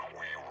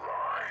 We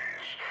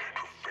rise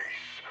to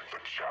face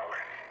the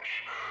challenge.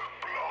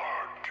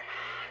 Blood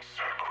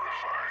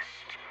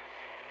sacrificed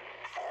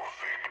for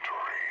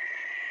victory.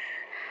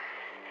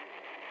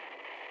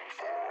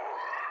 For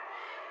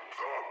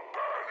the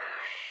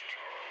Banished.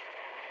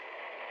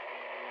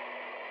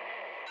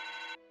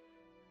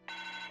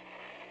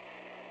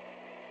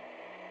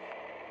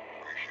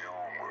 The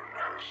human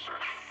has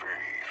such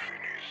faith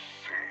in his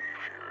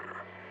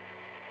savior.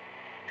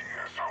 He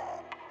has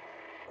hope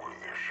where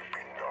there should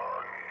be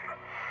none.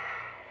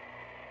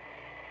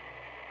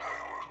 I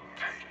will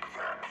take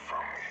that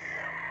from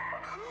him.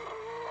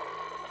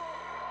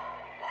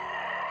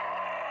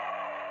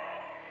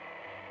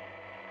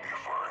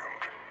 If I am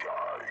to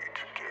die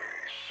today,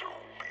 so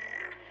be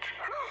it.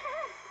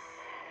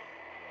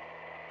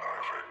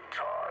 I've had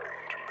time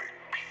to make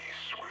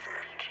peace with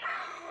it.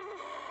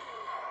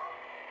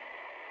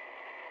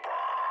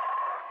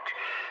 But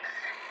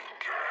in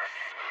death,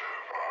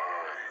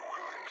 I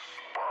will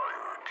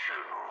inspire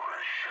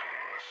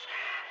generations.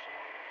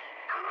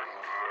 And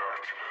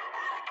that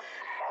will be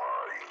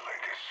my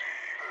legacy.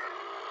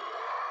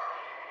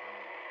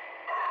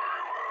 I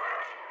will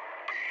have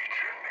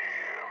beaten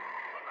him.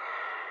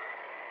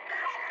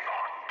 If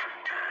not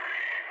today,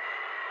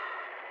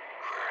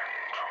 then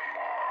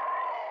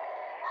tomorrow.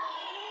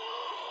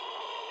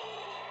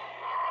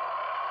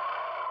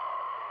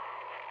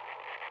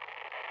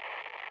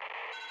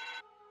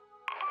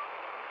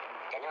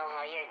 Don't know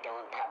how you're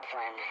doing, Pup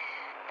Flem,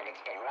 but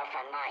it's been rough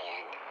on my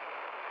end.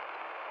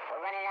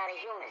 We're running out of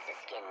humans to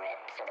skin rip,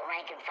 so the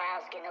rank and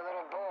file's getting a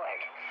little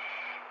bored.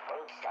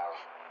 Brutes, though,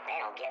 they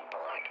don't get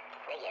bored.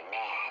 They get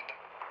mad.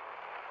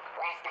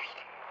 Last night,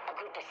 a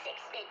group of 6,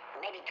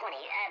 maybe 20,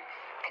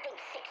 I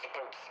think 6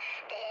 brutes,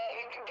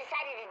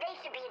 decided that they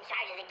should be in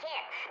charge of the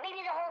camp.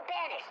 Maybe the whole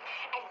Banished.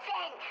 And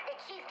then the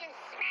chieftains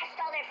smashed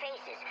all their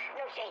faces.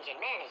 No change in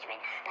management,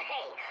 but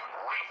hey,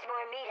 lots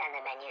more meat on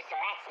the menu, so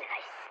that's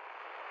nice.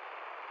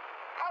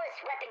 All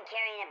this weapon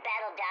carrying and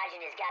battle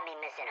dodging has got me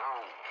missing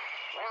home.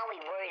 When all we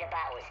worried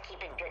about was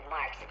keeping good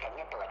marks at the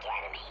Nipple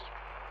Academy.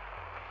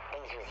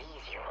 Things was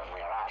easier when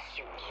we were all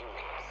shooting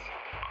humans.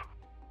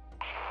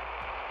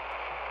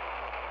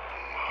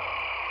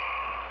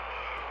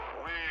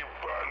 We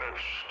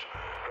Banished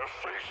have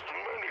faced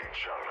many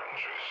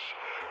challenges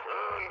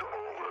and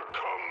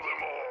overcome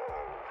them all.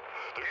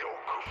 The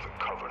yoke of the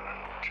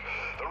Covenant,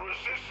 the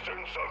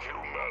resistance of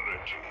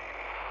humanity.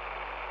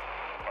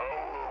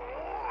 Our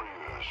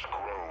warriors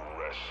grow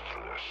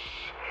restless,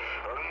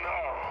 and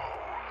now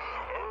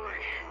I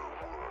hear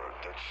word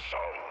that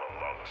some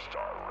amongst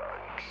our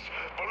ranks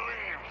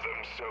believe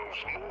themselves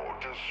more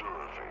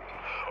deserving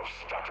of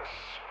status,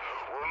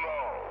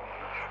 renown,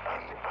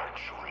 and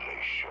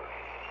adulation.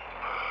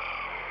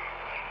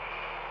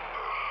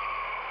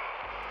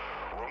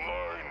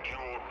 Remind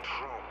your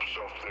troops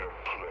of their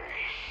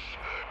place.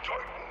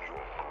 Tighten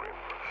your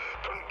grip.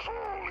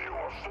 Control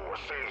your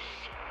forces.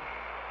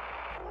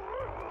 Or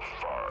I will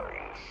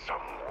find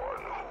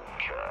someone who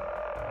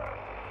can.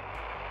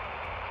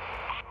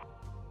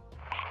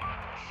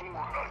 4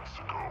 nights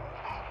ago,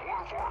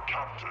 one of our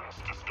captains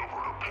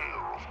discovered a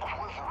pair of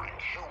quivering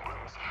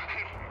humans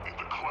hidden in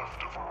the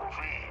cleft of a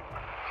ravine.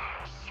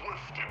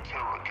 Swift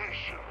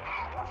interrogation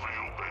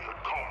revealed they had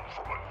come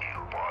from a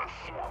nearby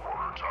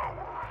Forerunner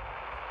tower.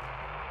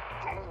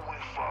 Though we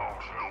found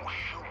no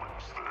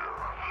humans there,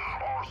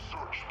 our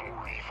search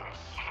bore even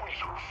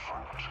sweeter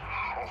fruit,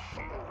 a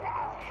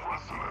Forerunner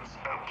resonance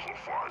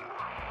amplifier.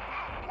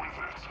 With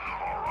it,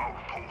 our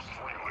outpost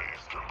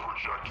relays can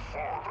project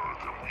farther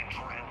than we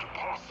dreamed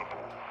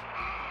possible.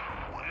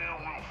 We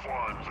will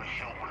find the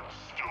humans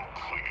still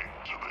clinging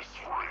to this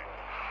ring,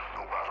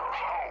 no matter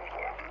how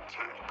long it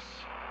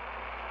takes.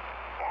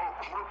 Our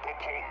grip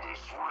upon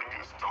this ring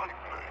is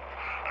tightening,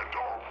 and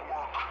our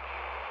work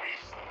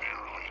is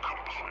nearly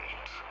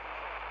complete.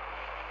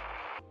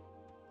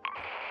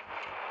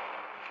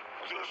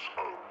 This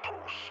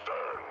outpost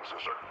stands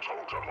as a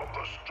totem of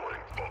the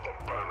strength of the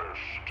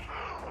Banished.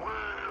 We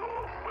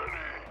are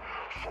many,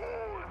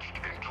 forged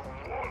into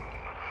one,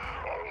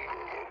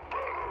 under the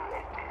banner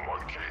of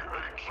mighty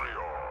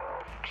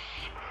Atriarchs.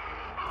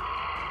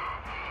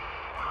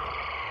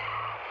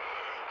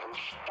 The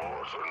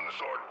Spartans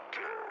are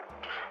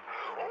dead.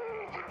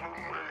 All that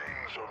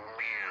remains are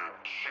mere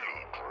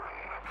children,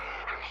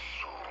 and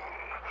soon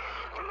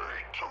they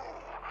too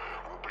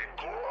will be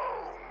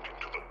ground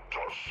into the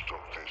dust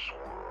of this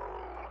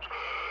world.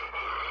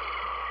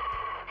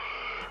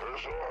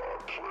 As our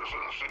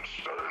presence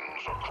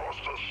extends across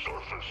the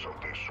surface of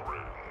this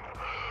ring,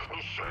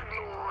 the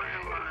signal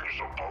relays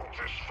about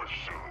this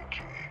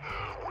facility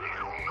will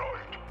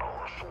unite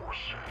our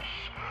forces,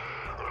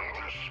 and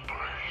this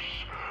place,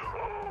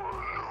 our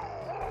new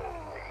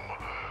home,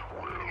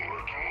 will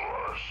at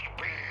last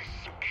be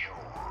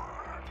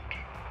secured.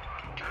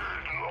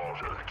 Did not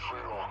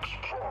Atriox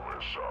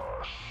promise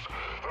us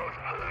that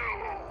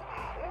Halo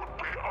would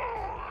be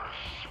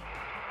ours?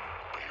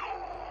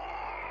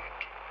 Behold,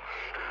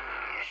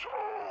 his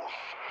oath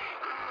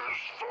is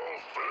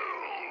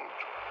fulfilled.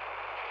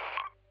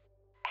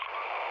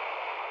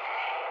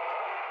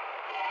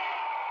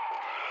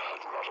 I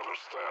do not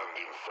understand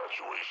the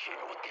infatuation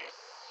with these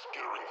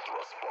skittering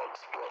thrust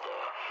bugs, brother.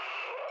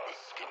 The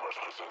skimmers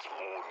present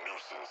more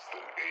nuisance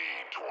than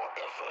aid to our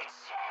efforts.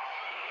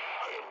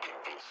 I am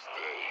convinced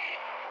they,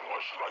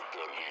 much like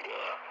their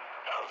leader,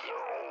 have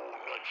their own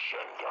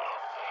agenda.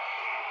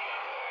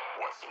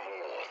 What's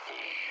more,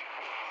 they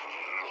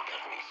look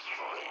at me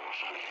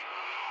strangely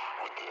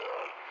with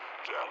their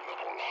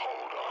damnable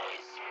hold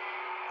eyes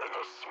and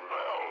the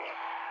smell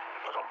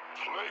like a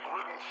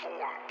plague-ridden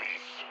thorn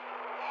beast.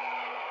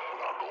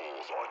 When our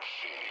goals are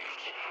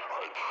achieved,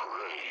 I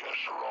pray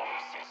Escharum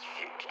sees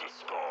fit to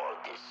discard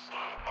this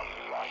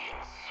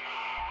alliance.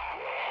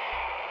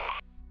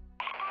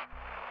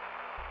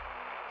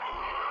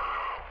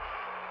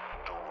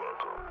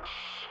 Directors,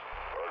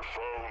 I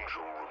found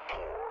your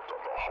report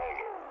on the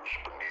hollows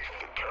beneath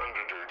the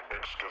candidate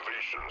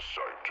excavation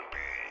site to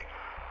be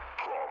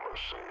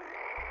promising.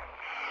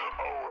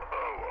 Our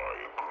ally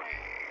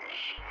agrees,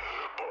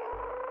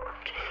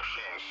 but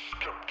she is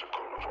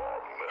skeptical of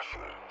our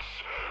methods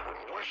and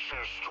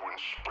wishes to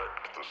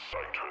inspect the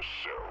site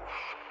herself.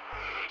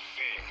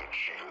 See that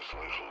she has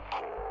little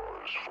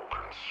cause for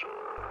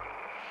concern.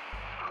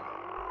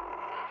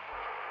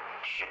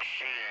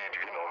 Succeed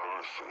in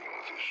unearthing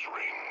this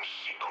ring's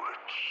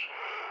secrets,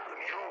 and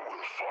you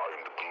will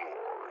find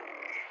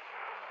glory.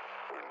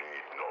 I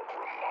need not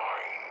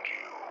remind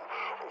you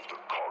of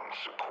the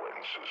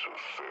consequences of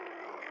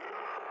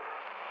failure.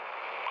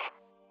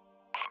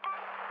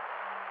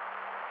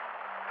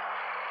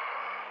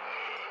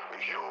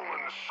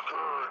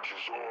 scourge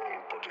is all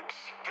but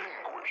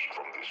extinguished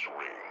from this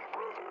ring,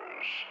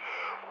 brothers.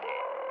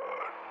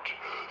 But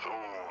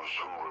those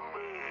who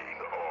remain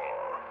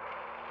are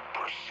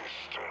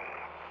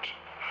persistent.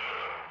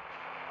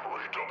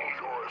 Redouble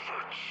your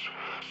efforts.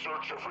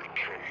 Search every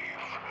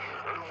cave,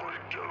 every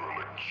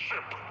derelict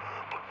ship,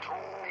 but do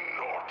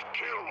not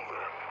kill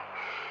them.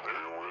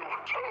 They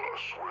will tell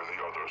us where the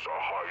others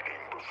are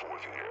hiding before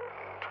the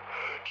end.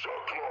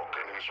 Chucklock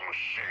and his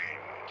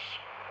machines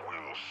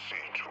will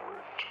see to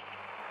it.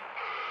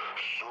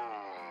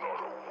 Soon not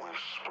a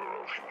whisper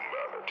of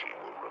humanity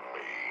will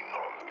remain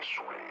on this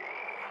ring.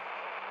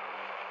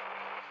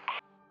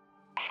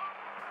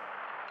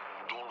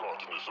 Do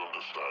not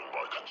misunderstand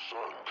my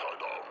concern,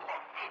 Kaidam.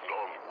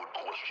 None would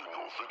question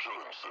your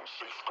vigilance in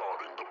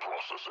safeguarding the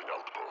processing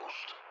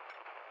outpost.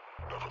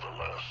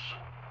 Nevertheless,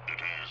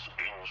 it is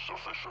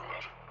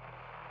insufficient.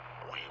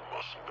 We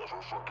must never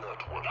forget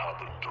what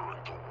happened during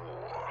the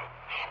war.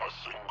 A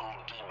single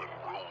demon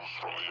rose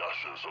from the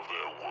ashes of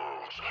their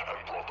worlds and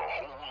brought the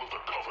whole of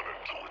the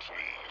Covenant to its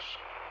knees.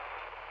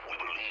 We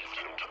believed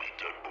him to be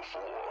dead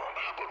before,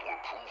 but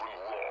were proven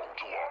wrong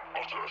to our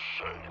utter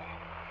shame.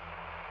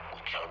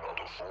 We cannot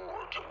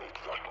afford to make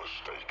that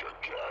mistake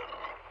again.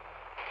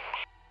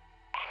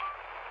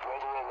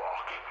 Brother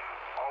Arak,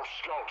 our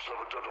scouts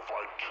have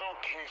identified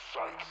 2 key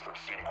sites that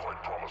seem quite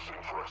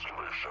promising for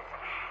excavation.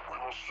 We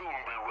will soon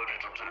be ready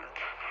to dig,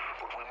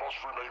 but we must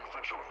remain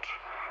vigilant.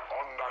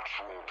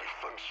 Unnatural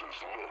defenses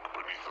lurk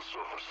beneath the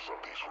surfaces of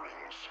these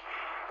rings.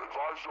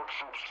 Advise your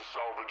troops to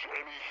salvage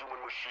any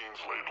human machines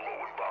laid low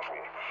in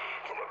battle.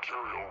 The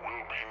material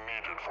will be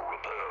needed for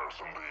repairs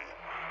in the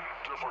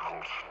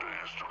difficult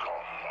days to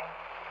come.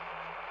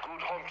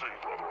 Good hunting,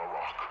 Brother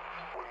Arak.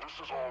 When this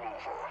is all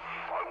over,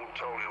 I will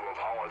tell you of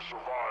how I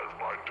survived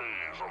my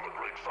days on the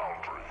Great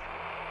Foundry.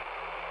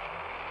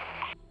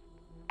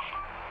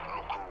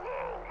 Look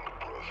around,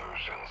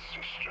 brothers and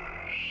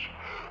sisters.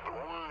 The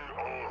way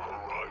our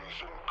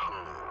horizon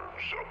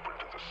curves up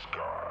into the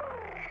sky,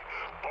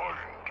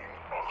 binding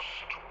us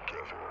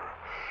together.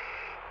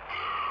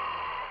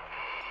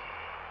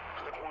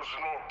 It was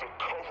not the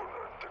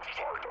Covenant that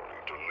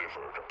finally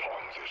delivered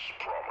upon this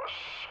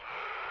promise.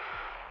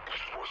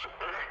 It was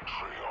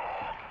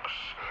Atriox,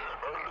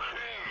 and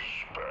he's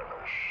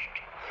banished.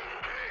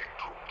 He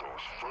took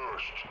those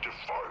first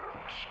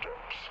defiant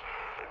steps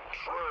and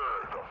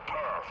tread a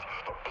path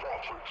the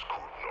prophets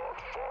could not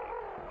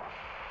follow.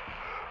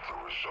 The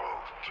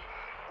result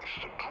is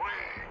the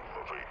dream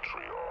of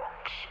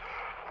Atriox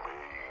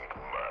made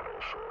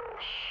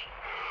manifest.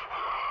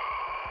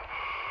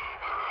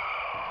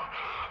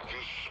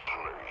 This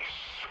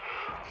place,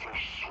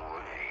 this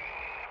ring,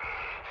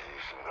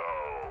 is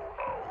now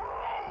our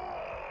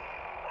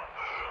home,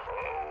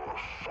 our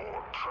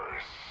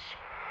fortress,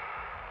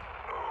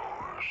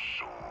 our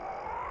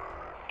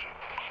sword.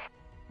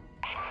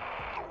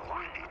 The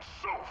ring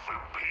itself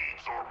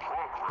impedes our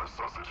progress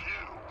as it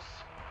heals.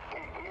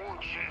 The war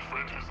chief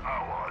and his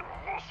ally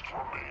must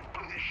remain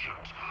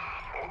patient,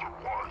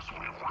 otherwise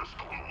we risk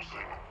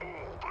losing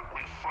all that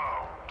we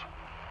found.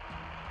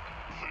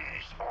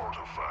 These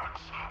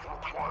artifacts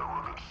require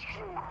an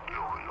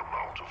extraordinary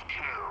amount of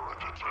care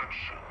and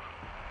attention.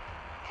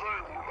 They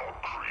were not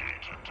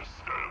created to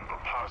stand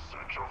the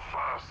passage of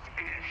vast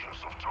ages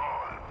of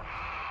time,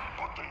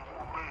 but they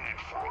were made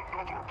for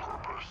another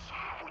purpose,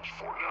 which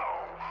for now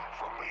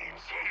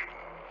remains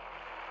hidden.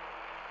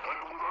 And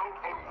without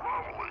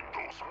unraveling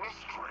those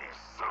mysteries,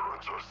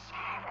 Cerritus,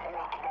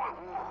 mark my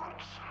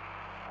words,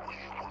 we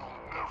will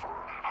never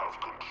have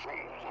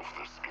control of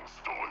this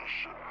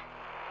installation.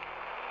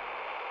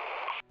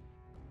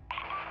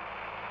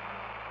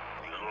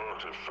 The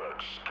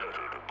artifacts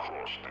scattered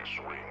across this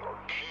ring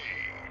are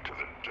key to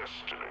the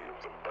destiny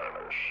of the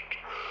Banished.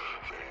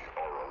 They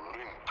are a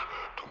link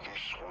to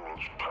this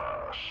world's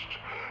past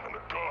and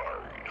a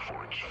guide for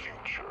its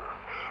future.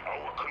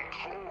 Our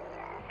control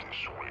of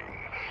this ring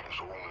is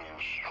only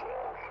as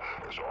strong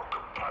as our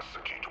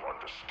capacity to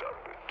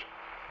understand it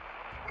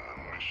and the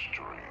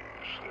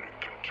mysteries that it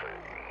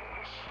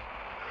contains.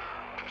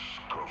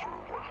 Discover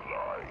what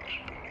lies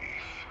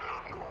beneath.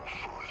 No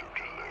further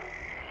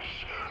delays.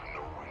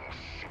 No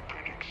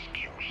insipid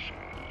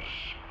excuses.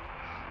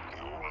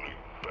 The only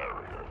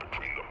barrier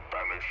between the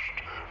Banished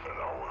and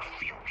our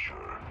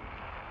future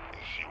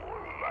is your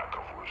lack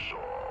of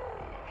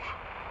resolve.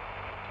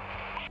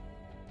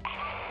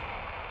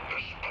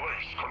 This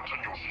place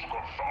continues to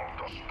confound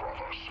us,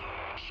 brothers.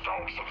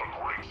 Scouts at the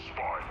Great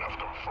Spine have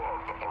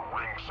confirmed that the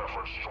ring's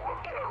efforts to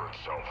repair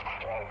itself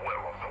are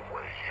well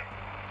underway.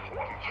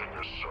 One thing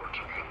is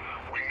certain.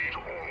 We need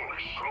only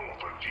slow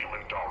the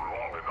demon down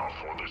long enough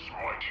for this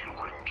mighty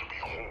ring to be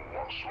whole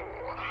once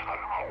more,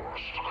 and ours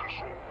to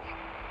control.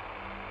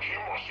 He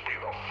must be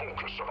the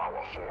focus of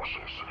our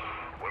forces.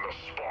 When the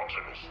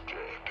Spartan is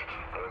dead,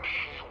 and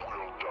he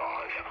will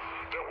die,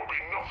 there will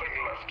be nothing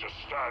left to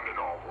stand in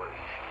our way.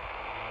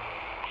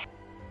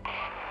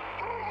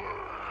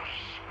 Brothers,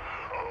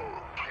 our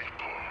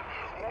people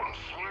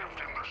once lived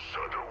in the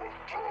shadow of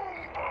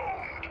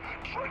throne-bound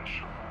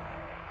treachery.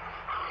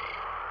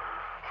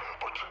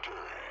 But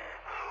today,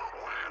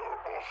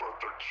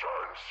 offered the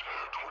chance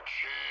to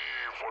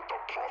achieve what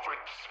the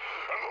prophets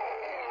and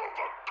all of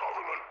the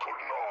Covenant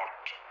could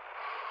not.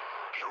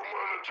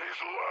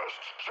 Humanity's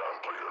last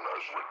champion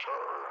has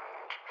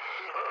returned.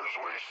 As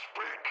we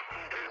speak,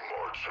 he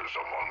marches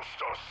amongst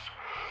us.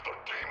 The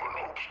demon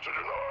hopes to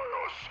deny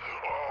us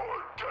our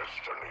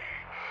destiny.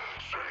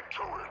 See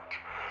to it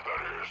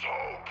that his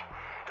hope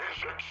is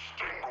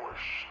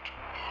extinguished.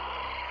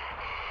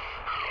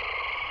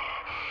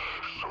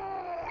 Show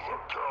the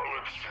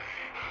galaxy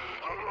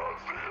that at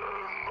the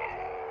end of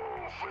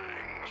all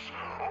things,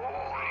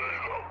 only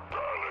the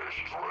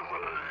banished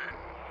remain.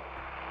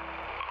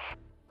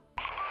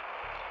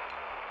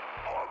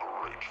 Our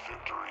great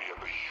victory in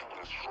the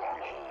human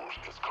stronghold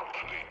is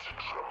complete,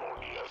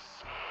 Tremonius.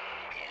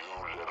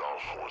 You led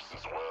our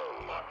forces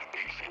well.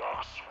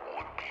 Atriox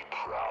would be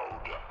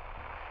proud.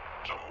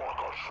 To mark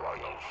our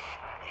triumph,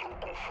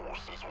 local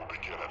forces will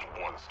begin at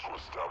once to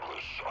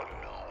establish a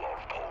new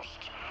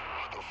outpost.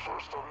 The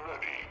first of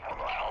many on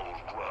the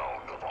hallowed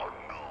ground of our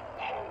new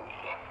home.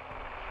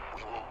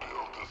 We will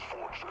build this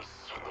fortress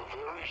in the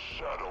very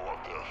shadow of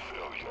their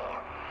failure.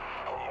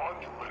 A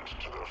monument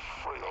to their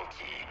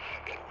frailty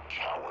and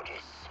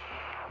cowardice,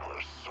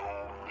 where so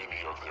many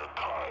of their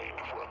kind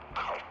were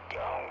cut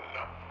down.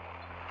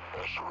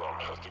 Escharum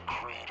has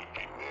decreed it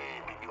be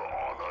named in your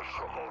honor,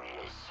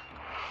 Tremonius,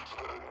 so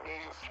that it may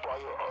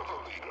inspire other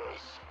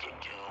leaders to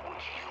do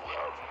what you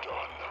have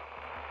done.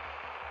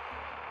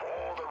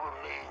 All that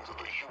remains of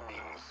the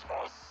humans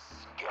are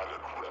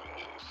scattered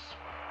remnants,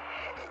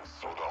 and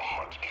so the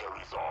hunt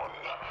carries on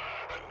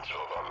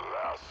until the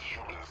last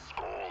human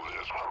skull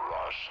is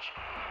crushed.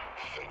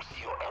 Thanks to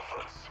your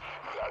efforts,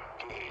 that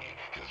day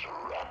is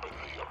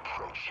rapidly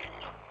approaching.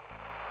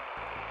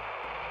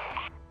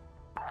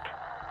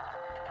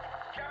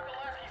 Captain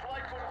Lasky's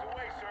lifeboat is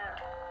away, sir.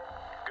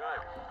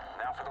 Good.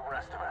 Now for the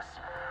rest of us.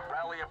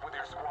 Rally up with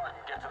your squad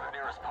and get to the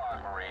nearest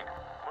pod, Marine.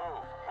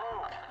 Move,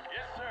 move.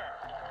 Yes, sir.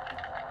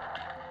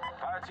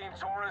 Fire Team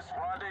Taurus,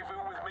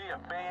 rendezvous with me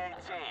at Bay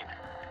 18.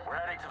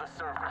 We're heading to the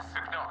surface.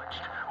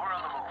 Acknowledged. We're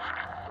on the move.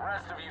 The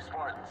rest of you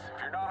Spartans,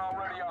 if you're not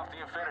already off the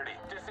Infinity,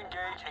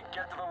 disengage and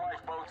get to the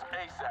lifeboats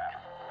ASAP.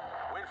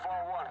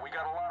 Windfall 1, we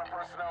got a lot of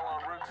personnel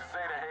en route to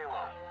Zeta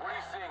Halo. What are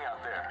you seeing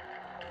out there?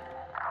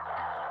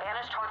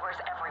 Banished hardware's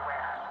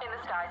everywhere, in the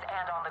skies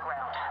and on the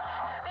ground.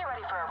 Be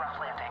ready for a rough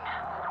landing.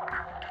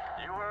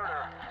 You heard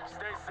her.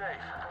 Stay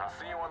safe. I'll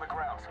see you on the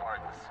ground,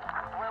 Spartans.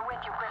 We're with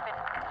you, Griffin.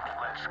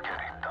 Let's get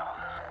it done.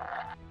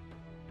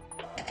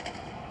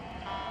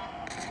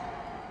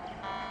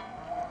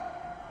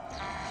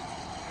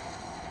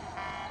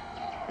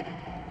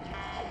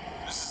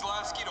 This is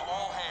Lasky to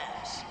all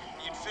hands.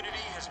 The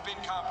Infinity has been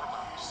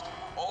compromised.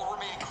 All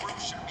remaining crew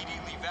should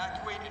immediately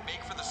evacuate and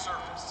make for the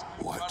surface.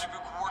 What? Rendezvous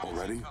coordinates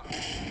Already?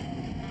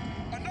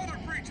 incoming. Another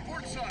breach,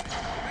 port side!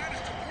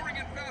 Banished are pouring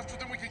in faster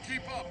than we can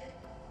keep up.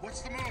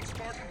 What's the move,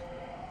 Spartan?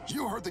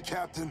 You heard the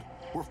captain.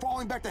 We're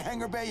falling back to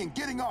Hangar Bay and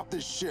getting off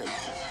this ship.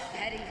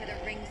 Heading for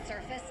the ring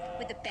surface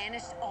with the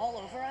Banished all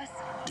over us?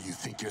 Do you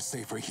think you're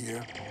safer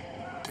here?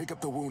 Pick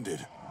up the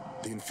wounded.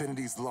 The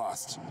Infinity's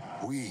lost.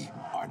 We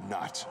are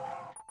not.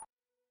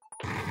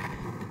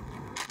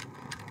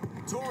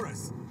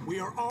 Taurus, we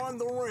are on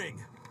the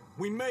ring.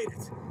 We made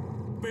it.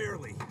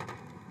 Barely.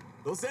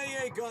 Those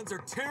AA guns are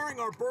tearing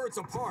our birds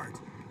apart.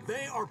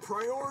 They are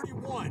priority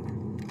one.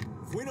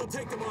 If we don't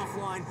take them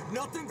offline,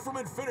 nothing from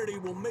Infinity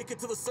will make it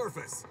to the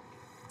surface.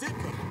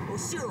 Ditka or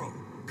Shiro,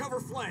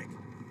 cover flank.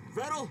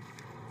 Vettel,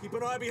 keep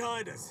an eye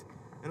behind us.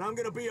 And I'm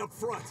gonna be up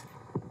front.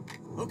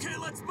 Okay,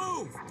 let's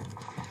move!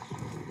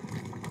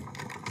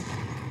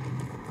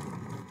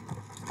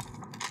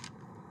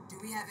 Do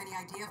we have any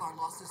idea of our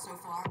losses so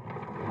far?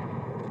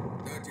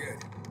 Not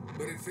yet,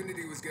 but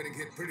Infinity was getting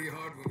hit pretty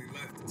hard when we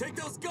left. Take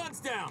those guns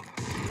down!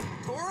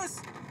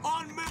 Taurus,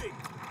 on me!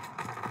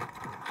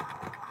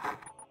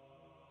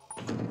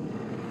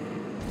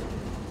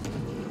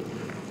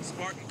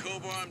 Spartan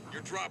Cobarn,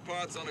 your drop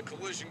pod's on a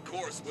collision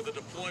course with a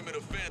deployment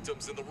of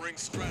Phantoms in the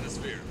ring's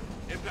stratosphere.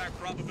 Impact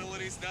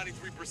probability's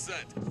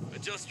 93%.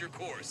 Adjust your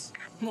course.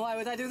 Why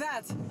would I do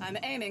that? I'm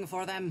aiming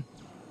for them.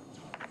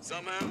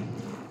 Somehow,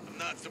 I'm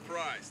not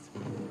surprised.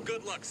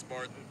 Good luck,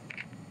 Spartan.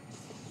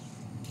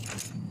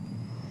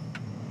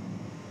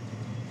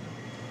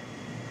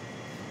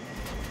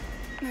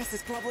 This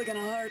is probably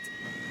gonna hurt.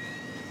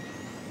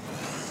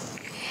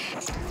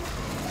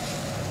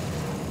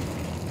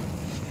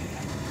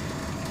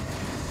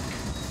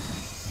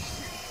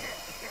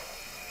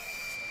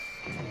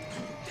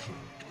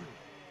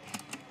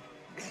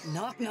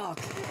 Knock, knock.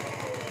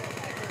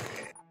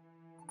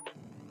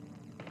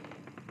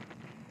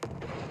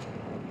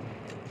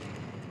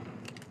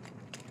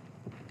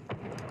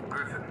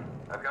 Griffin,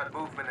 I've got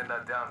movement in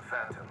that downed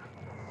Phantom.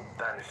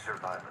 Banished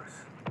survivors.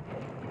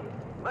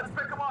 Let's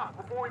pick them off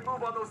before we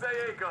move on those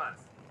AA guns.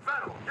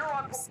 Vettel, you're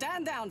on...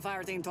 Stand down,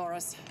 Fire Team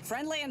Taurus.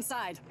 Friendly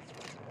inside.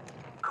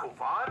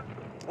 Kovan?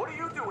 What are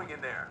you doing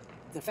in there?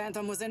 The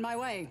Phantom was in my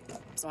way,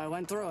 so I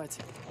went through it.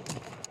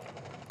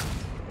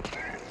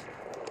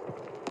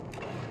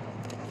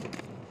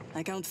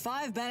 I count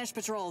 5 Banished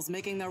patrols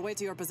making their way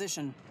to your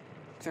position.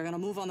 If you're gonna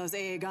move on those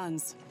AA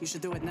guns, you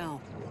should do it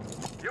now.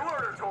 You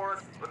order,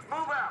 Taurus. Let's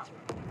move out.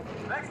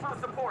 Thanks for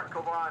the support,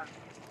 Kovan.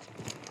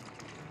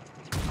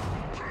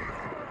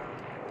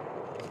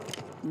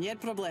 Niet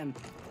problem.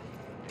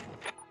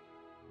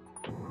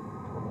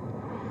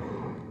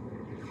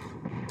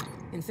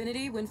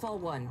 Infinity, Windfall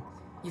 1.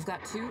 You've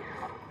got 2...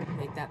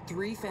 make that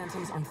 3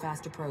 Phantoms on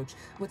fast approach.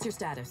 What's your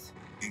status?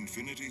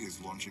 Infinity is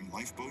launching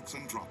lifeboats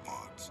and drop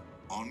pods,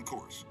 on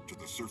course to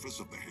the surface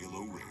of the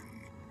Halo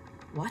Ring.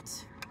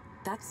 What?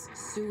 That's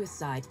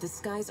suicide. The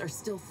skies are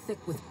still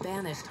thick with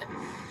Banished.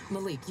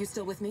 Malik, you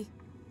still with me?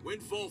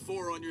 Windfall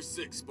 4 on your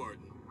 6,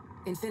 Spartan.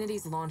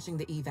 Infinity's launching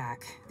the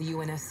evac. The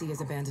UNSC is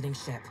abandoning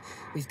ship.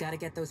 We've got to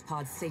get those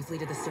pods safely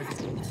to the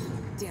surface.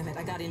 Damn it,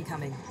 I got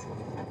incoming.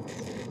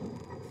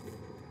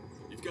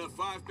 You've got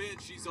 5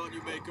 Banshees on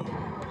you, Mako.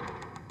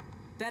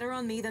 Better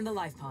on me than the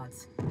life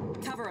pods.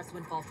 Cover us,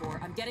 Windfall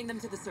 4. I'm getting them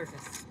to the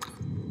surface.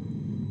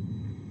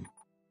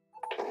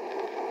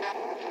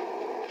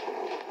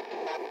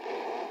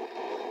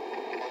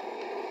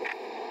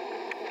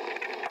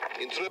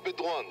 Intrepid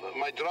 1,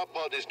 my drop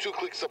pod is 2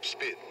 clicks up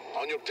speed.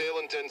 On your tail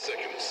in 10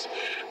 seconds.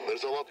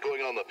 There's a lot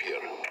going on up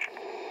here.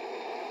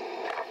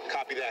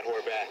 Copy that,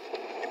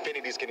 Horvath.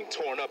 Infinity's getting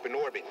torn up in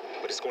orbit,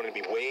 but it's going to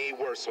be way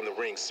worse on the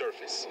ring's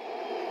surface.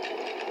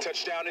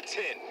 Touchdown at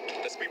 10.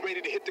 Let's be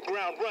ready to hit the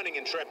ground running,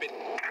 Intrepid.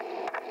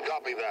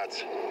 Copy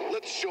that.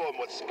 Let's show them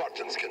what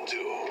Spartans can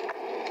do.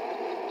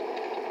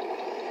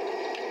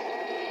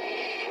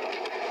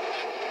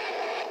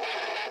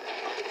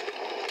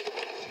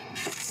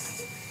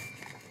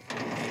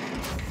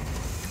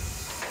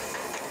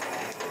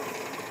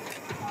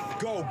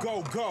 Go,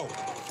 go, go!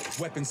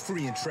 Weapons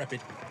free, Intrepid.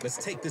 Let's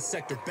take this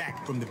sector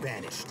back from the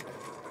Banished.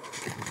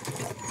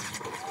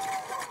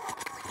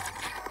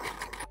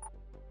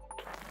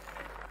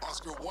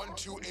 Oscar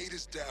 128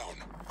 is down.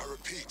 I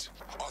repeat,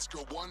 Oscar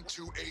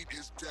 128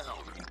 is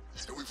down.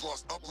 And we've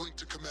lost uplink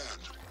to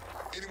command.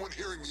 Anyone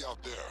hearing me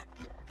out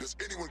there? Does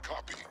anyone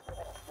copy?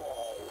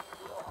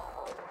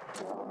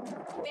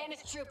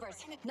 Banished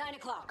troopers, 9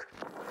 o'clock.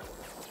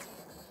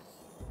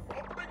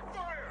 Opening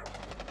fire!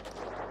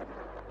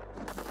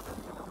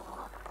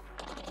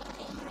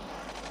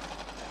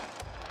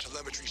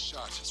 Telemetry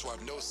shot, so I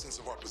have no sense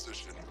of our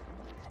position.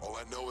 All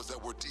I know is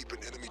that we're deep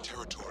in enemy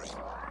territory.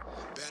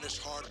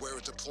 Banished hardware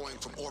is deploying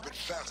from orbit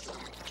faster than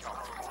we can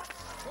calculate.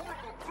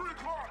 3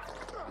 o'clock!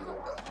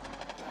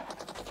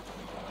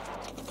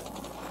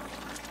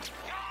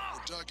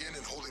 We're dug in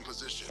and holding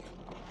position.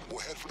 We'll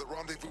head for the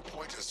rendezvous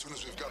point as soon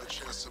as we've got a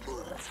chance to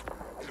move.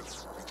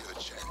 If we get a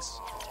chance.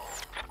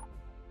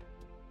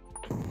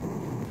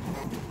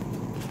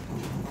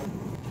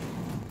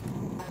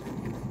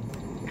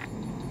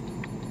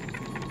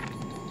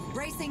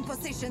 Bracing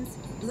positions.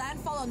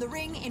 Landfall on the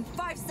ring in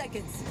 5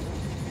 seconds.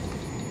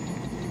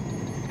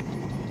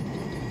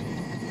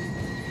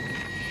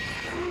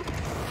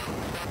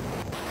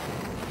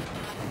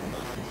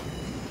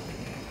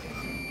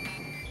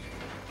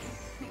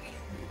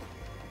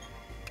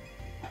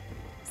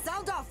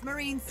 Sound off,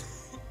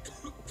 Marines.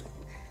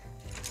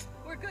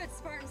 We're good,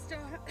 Spartan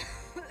Stone.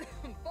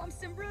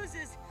 Bumps and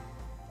bruises.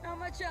 Not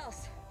much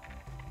else.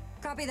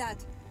 Copy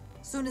that.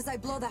 Soon as I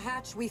blow the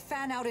hatch, we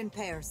fan out in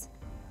pairs.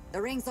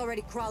 The ring's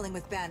already crawling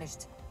with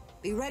Banished.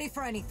 Be ready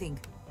for anything.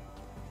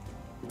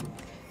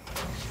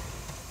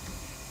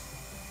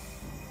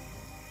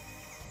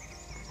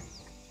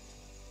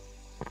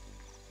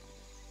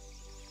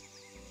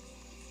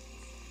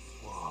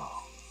 Whoa.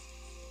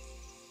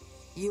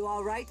 You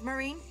all right,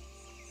 Marine?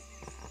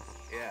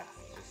 Yeah,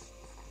 just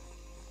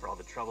for all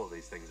the trouble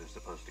these things are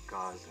supposed to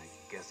cause,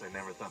 I guess I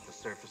never thought the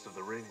surface of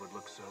the ring would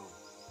look so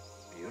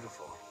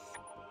beautiful.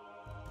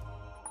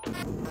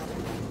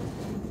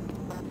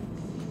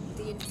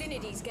 The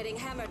Infinity's getting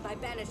hammered by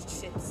Banished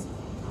ships.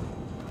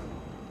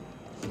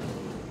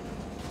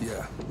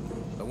 Yeah.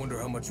 I wonder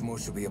how much more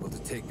she'll be able to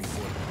take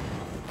before...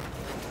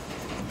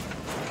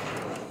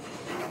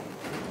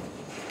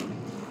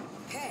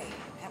 Hey,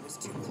 that was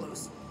too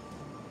close.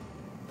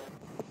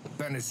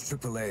 Banished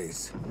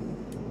AAAs.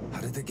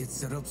 How did they get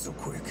set up so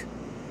quick?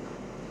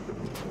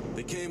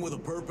 They came with a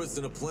purpose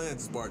and a plan,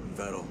 Spartan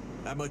Vettel.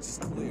 That much is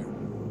clear.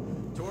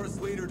 Taurus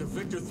leader to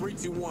Victor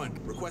 321,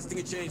 requesting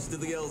a change to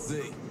the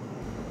LZ.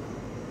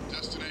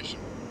 Destination.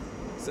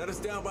 Set us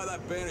down by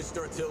that Banished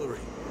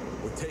artillery.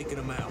 We're taking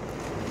them out.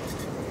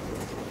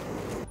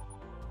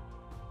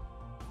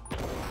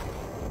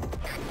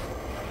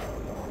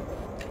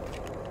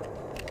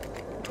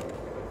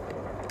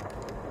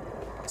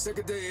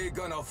 Second day A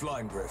gun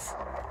offline, Griff.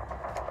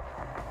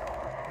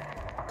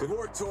 Good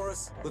work,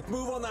 Taurus. Let's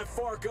move on that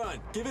far gun.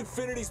 Give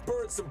Infinity's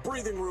birds some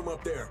breathing room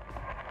up there.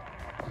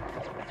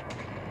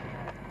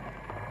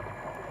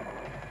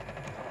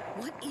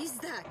 What is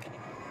that?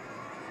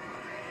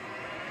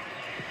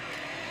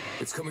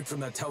 It's coming from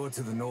that tower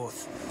to the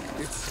north.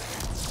 It's...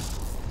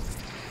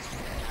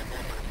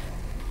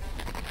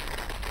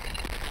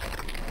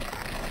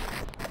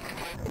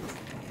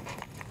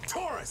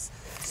 Taurus!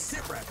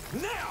 Sit rep,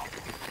 now!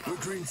 We're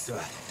green, sir.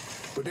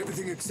 but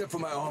everything except for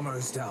my armor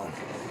is down.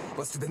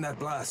 Must have been that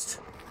blast.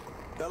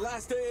 That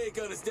last AA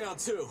gun is down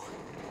too.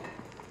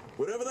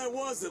 Whatever that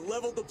was, it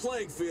leveled the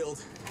playing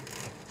field.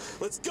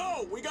 Let's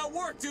go! We got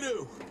work to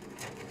do!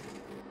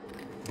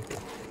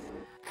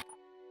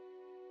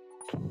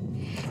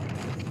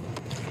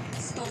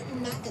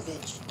 Spartan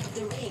Makovich,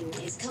 the ring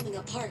is coming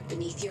apart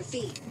beneath your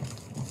feet.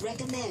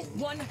 Recommend.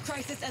 One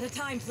crisis at a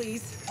time,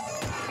 please.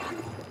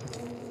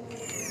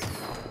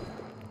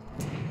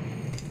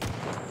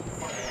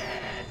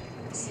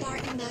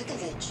 Spartan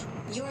Makovich,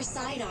 your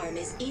sidearm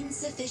is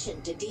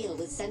insufficient to deal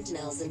with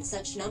sentinels in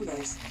such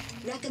numbers.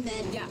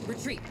 Recommend. Yeah,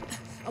 retreat.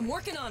 I'm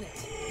working on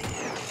it.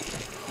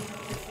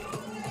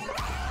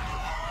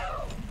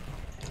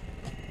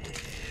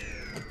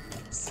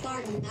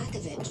 Spartan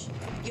Makovich,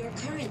 your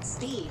current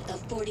speed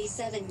of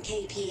 47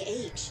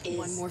 kph is...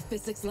 One more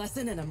physics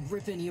lesson and I'm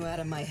ripping you out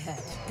of my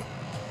head.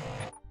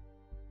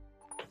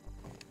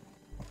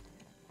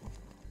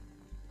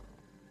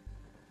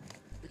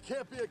 It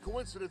can't be a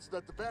coincidence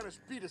that the Banished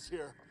beat us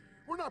here.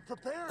 We're not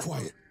prepared.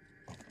 Quiet.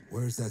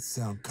 Where's that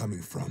sound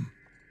coming from?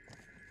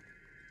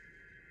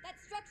 That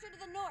structure to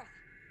the north.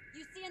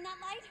 You seeing that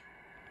light?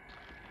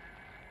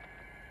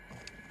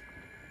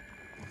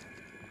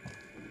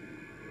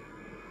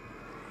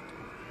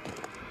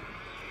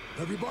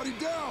 Everybody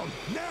down!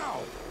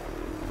 Now!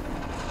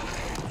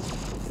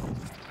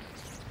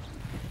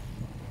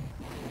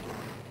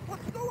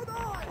 What's going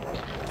on?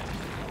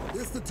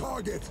 It's the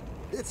target!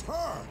 It's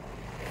her!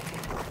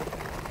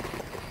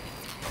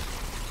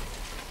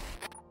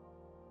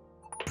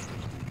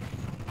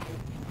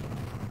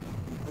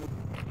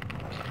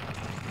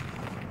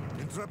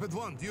 Intrepid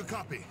 1, do you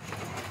copy?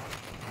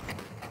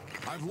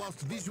 I've lost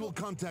visual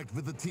contact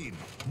with the team.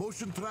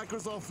 Motion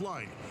trackers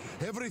offline.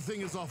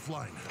 Everything is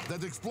offline.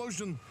 That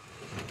explosion...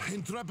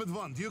 Intrepid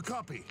 1, do you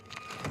copy?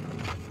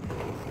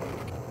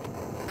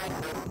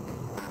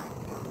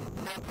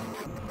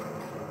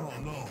 Oh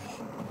no.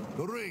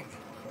 The ring.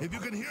 If you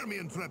can hear me,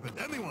 Intrepid,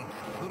 anyone,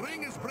 the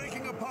ring is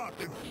breaking apart.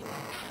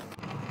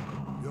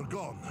 You're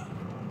gone.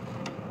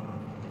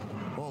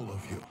 All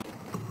of you.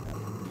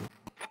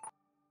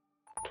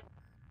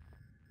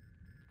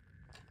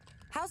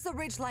 How's the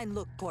ridgeline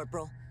look,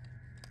 Corporal?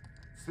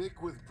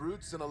 Thick with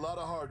brutes and a lot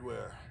of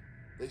hardware.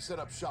 They set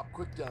up shop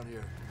quick down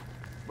here.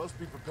 Must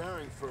be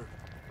preparing for...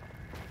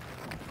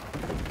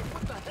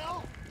 What the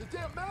hell? The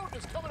damn mountain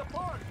is coming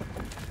apart!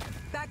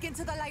 Back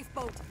into the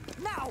lifeboat,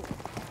 now!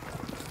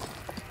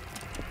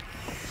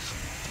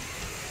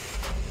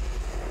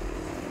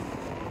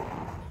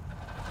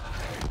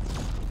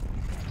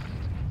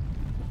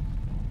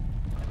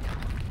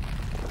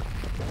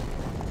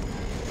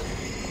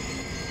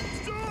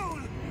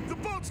 Dude! The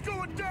boat's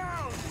going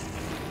down!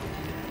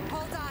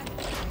 Hold on.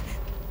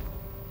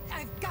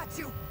 I've got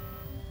you.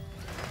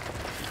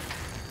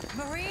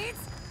 Marines,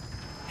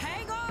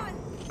 hang on!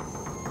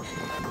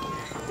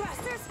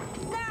 Thrusters,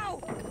 now!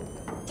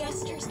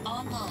 Thrusters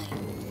online.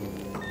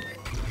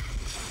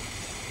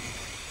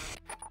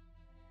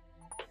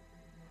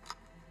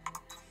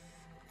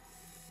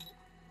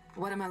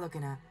 What am I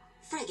looking at?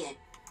 Frigate.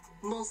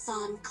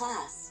 Mulsanne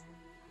class.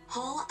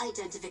 Hull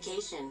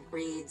identification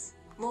reads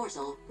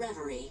Mortal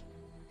Reverie.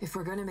 If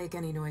we're gonna make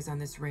any noise on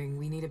this ring,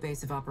 we need a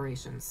base of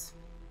operations.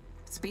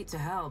 It's beat to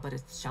hell, but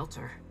it's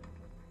shelter.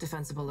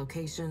 Defensible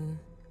location,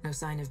 no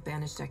sign of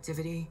banished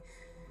activity.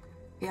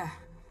 Yeah,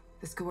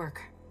 this could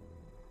work.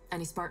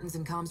 Any Spartans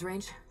in comms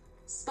range?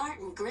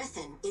 Spartan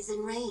Griffin is in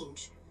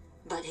range,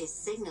 but his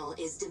signal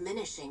is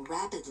diminishing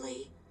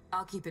rapidly.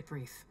 I'll keep it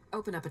brief.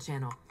 Open up a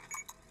channel.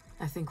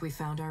 I think we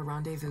found our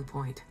rendezvous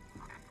point.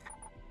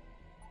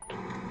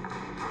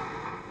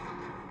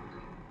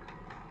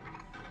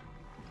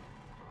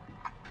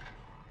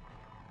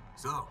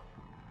 So,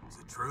 is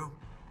it true?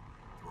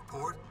 The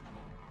report?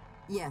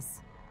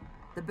 Yes.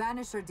 The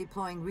Banished are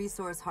deploying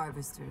resource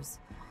harvesters.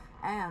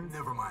 And...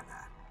 Never mind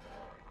that.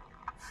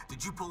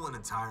 Did you pull an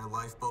entire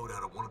lifeboat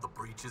out of one of the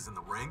breaches in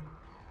the ring?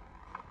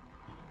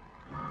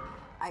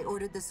 I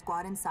ordered the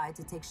squad inside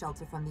to take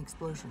shelter from the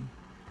explosion.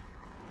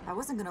 I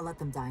wasn't gonna let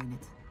them die in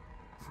it.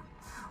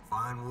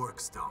 Fine work,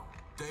 Stone.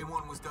 Day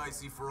one was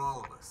dicey for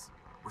all of us.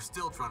 We're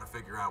still trying to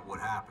figure out what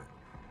happened.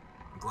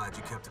 I'm glad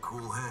you kept a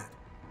cool head.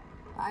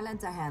 I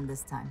lent a hand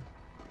this time.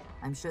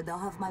 I'm sure they'll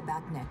have my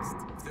back next.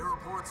 If their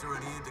reports are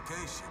any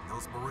indication,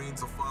 those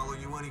Marines will follow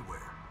you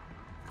anywhere.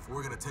 If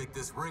we're gonna take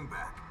this ring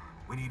back,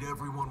 we need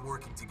everyone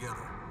working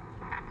together.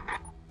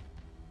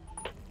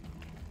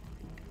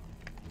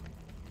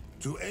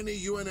 To any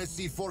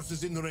UNSC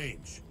forces in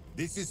range,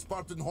 this is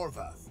Spartan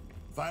Horvath,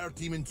 Fire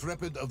Team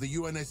Intrepid of the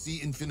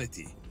UNSC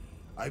Infinity.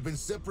 I've been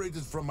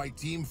separated from my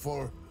team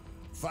for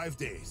 5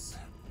 days,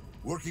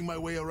 working my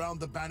way around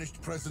the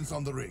Banished presence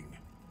on the ring.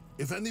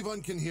 If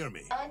anyone can hear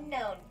me...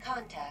 Unknown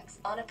contacts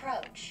on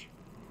approach.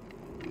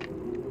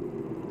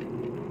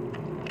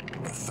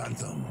 A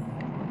phantom.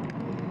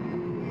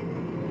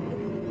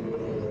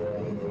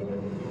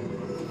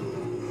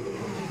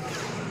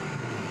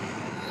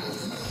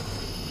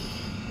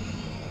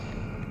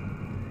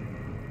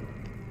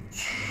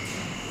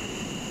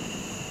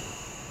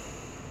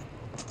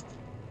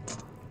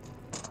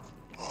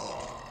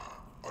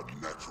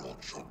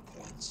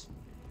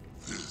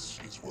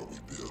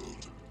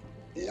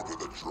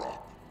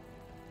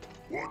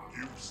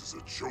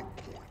 choke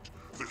point.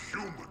 The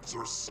humans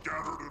are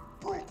scattered and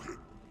broken.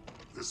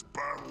 This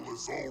battle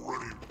is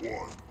already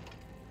won.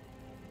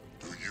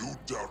 Do you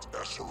doubt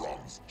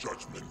Escherum's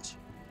judgment?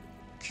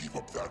 Keep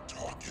up that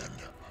talking.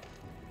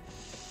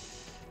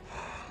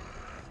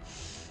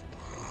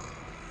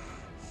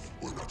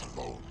 We're not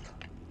alone.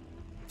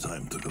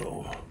 Time to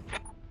go.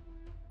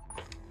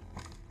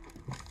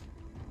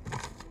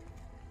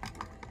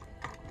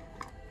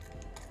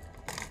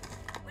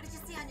 What did you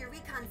see on your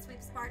recon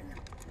sweep, Spartan?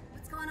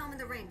 What's going on with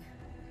the ring?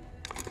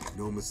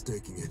 No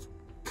mistaking it.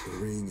 The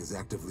ring is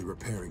actively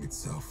repairing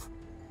itself.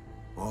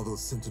 All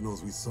those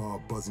sentinels we saw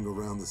buzzing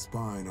around the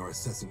spine are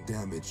assessing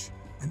damage,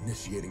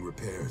 initiating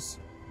repairs.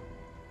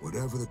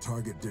 Whatever the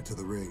target did to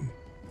the ring,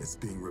 it's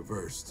being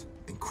reversed,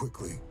 and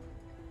quickly.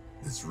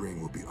 This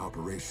ring will be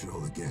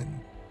operational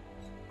again.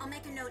 I'll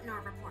make a note in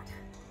our report.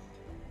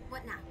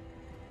 What now?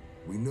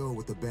 We know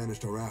what the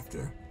Banished are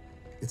after.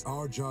 It's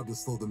our job to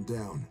slow them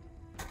down.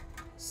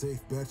 Safe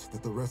bet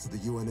that the rest of the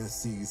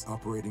UNSC is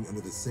operating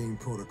under the same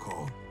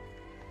protocol.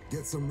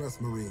 Get some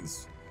rest,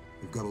 Marines.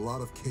 We've got a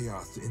lot of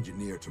chaos to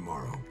engineer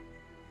tomorrow.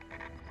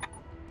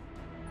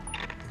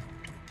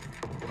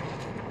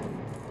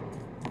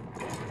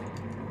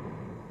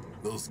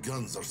 Those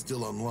guns are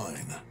still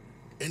online.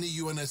 Any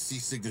UNSC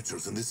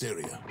signatures in this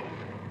area?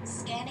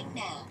 Scanning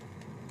now.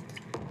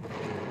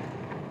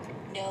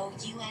 No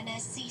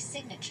UNSC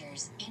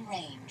signatures in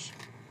range.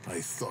 I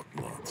thought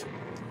not.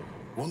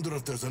 Wonder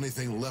if there's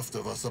anything left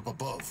of us up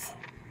above.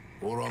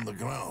 Or on the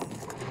ground.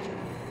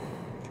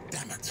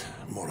 Damn it,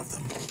 more of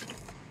them.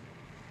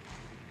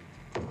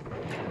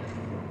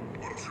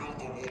 Until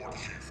the War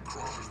Chief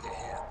crushes the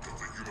heart of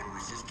the human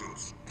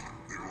resistance,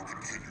 they will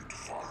continue to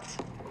fight.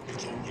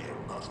 It's only a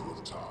matter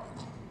of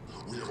time.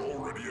 We have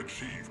already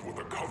achieved what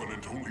the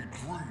Covenant only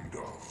dreamed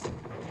of.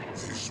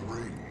 This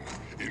ring,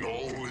 in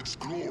all its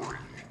glory,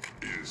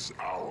 is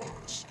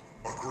ours.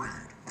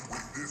 Agreed.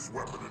 With this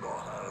weapon in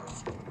our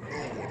hands, no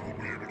one will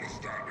be able to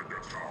stand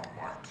against our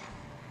might.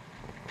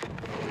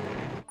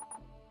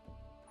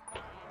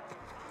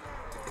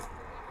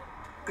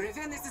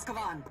 Griffin, this is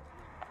Kavan.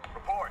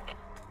 Report.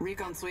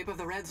 Recon sweep of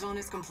the red zone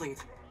is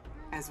complete.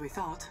 As we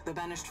thought, the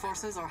Banished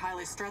forces are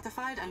highly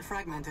stratified and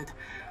fragmented.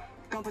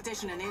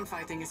 Competition and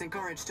infighting is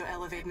encouraged to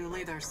elevate new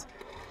leaders.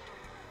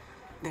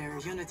 Their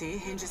unity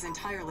hinges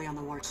entirely on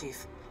the War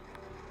Chief.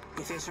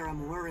 If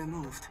Escharum were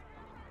removed...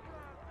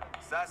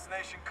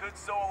 Assassination could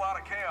sow a lot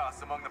of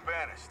chaos among the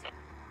Banished.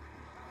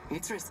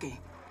 It's risky,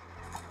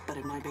 but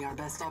it might be our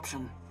best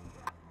option.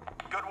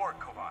 Good work,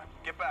 Kovan.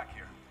 Get back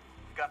here.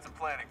 We've got some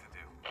planning to do.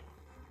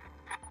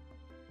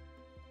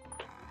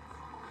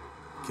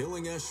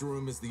 Killing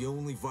Escharum is the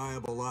only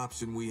viable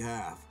option we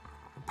have.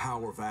 A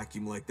power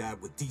vacuum like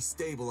that would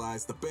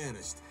destabilize the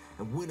Banished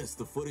and win us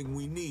the footing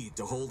we need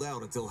to hold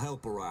out until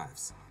help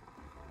arrives.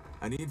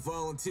 I need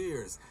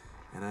volunteers,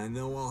 and I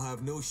know I'll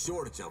have no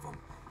shortage of them.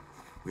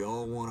 We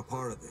all want a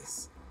part of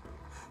this.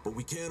 But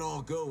we can't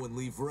all go and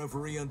leave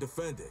Reverie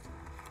undefended.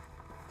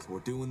 So we're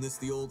doing this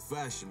the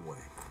old-fashioned way.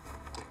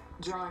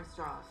 Drawing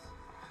straws.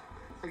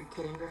 Are you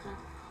kidding, Griffin?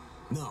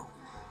 No,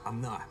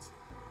 I'm not.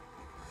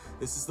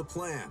 This is the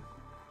plan.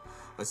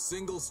 A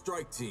single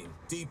strike team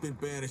deep in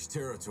Banished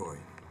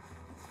territory.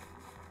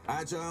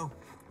 Agile,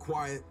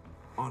 quiet,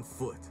 on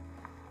foot.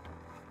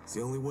 It's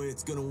the only way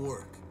it's gonna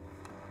work.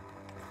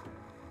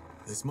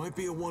 This might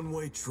be a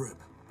one-way trip.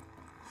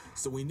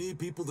 So we need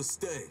people to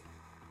stay.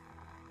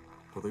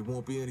 Or there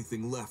won't be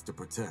anything left to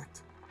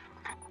protect.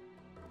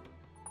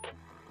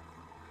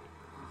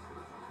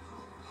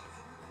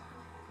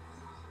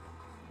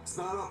 It's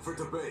not up for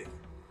debate.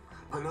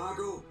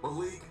 Panago,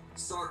 Malik,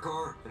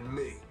 Sarkar, and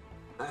me.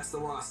 That's the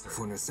roster.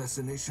 For an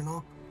assassination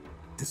op?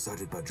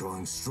 Decided by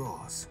drawing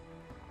straws.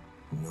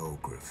 No,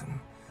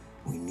 Griffin.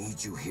 We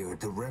need you here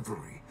at the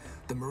Reverie.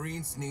 The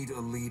Marines need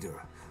a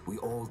leader. We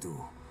all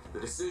do.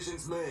 The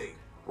decision's made.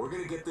 We're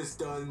gonna get this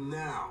done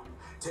now.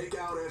 Take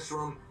out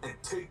Escharum and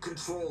take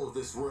control of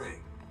this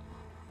ring.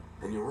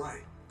 And you're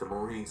right, the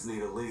Marines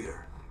need a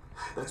leader.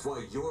 That's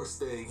why you're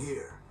staying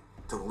here,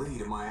 to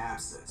lead in my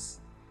absence.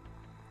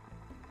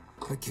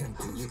 I can't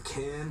do You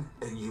can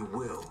and you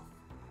will.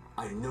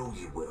 I know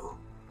you will.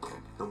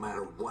 No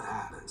matter what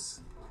happens.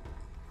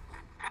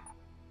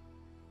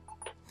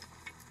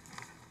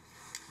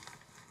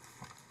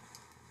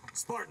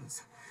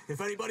 Spartans,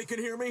 if anybody can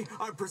hear me,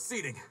 I'm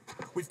proceeding.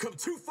 We've come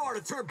too far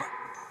to turn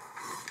back.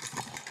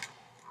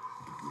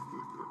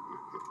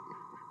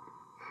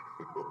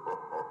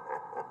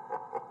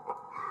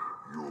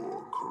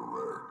 You're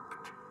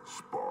correct,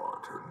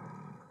 Spartan.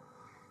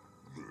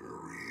 There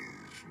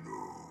is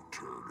no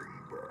turning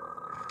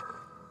back.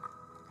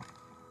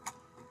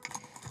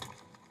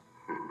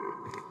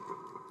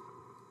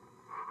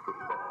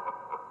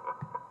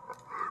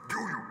 Do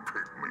you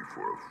take me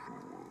for a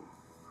fool?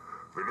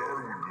 Then I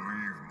would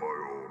leave my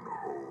own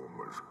home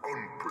as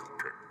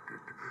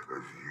unprotected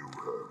as you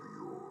have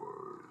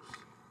yours.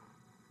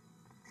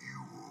 You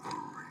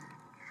overreach.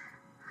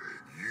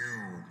 You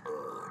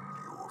and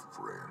your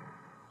friends.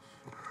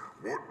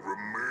 What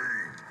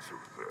remains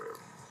of them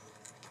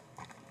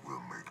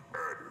will make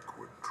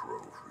adequate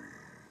trophies.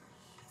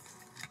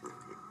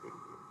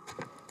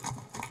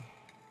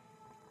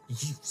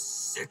 You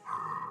sick...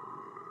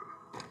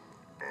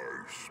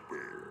 I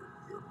spared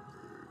them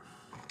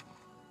this,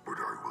 but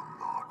I will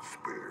not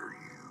spare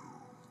you.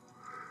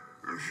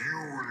 As you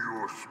and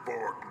your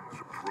Spartans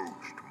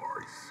approached my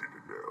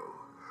citadel,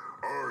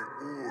 I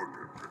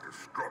ordered the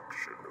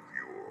destruction of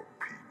your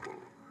people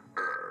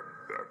and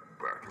that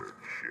battered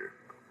ship.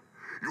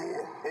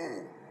 Your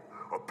home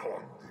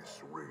upon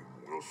this ring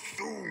will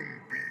soon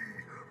be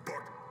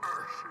but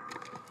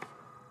ashes.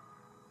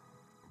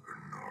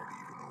 And not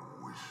even a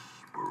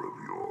whisper of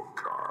your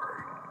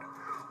kind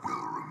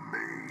will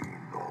remain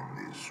on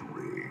this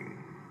ring.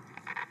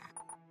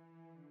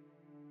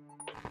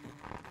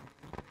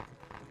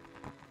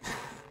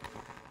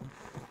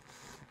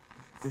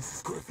 This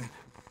is Griffin,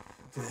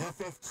 to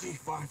FFG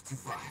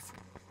 525.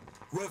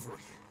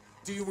 Reverie,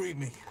 do you read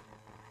me?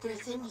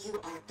 Griffin,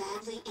 you are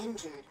badly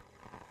injured,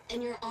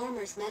 and your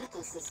armor's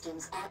medical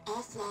systems are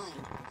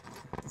offline.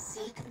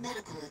 Seek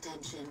medical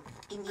attention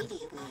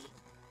immediately.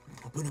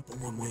 Open up a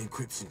one-way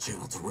encryption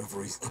channel to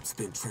Reverie's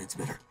upspin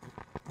transmitter.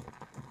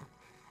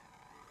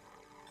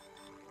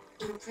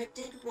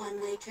 Encrypted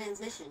one-way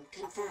transmission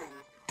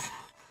confirmed.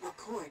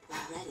 Record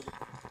when ready.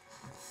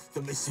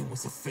 The mission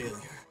was a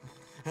failure.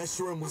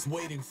 Escharum was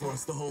waiting for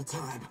us the whole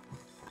time.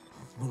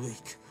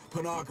 Malik,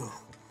 Panago,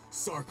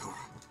 Sarkar.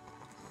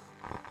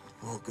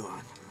 All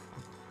gone.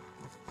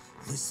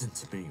 Listen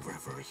to me,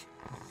 Reverie.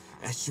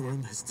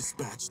 Escharum has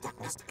dispatched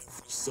almost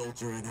every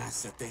soldier and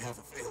asset they have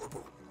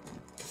available.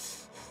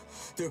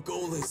 Their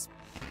goal is...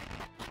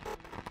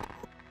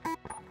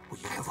 We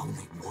have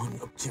only one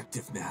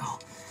objective now.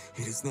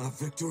 It is not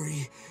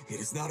victory, it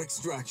is not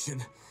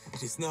extraction,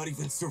 it is not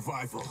even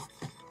survival.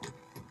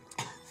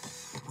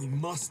 We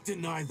must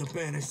deny the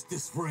Banished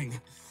this ring,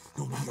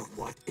 no matter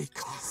what it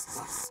costs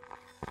us.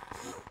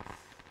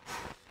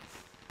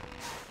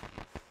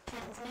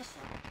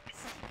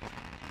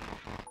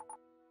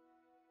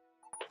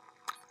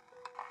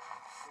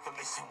 The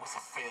mission was a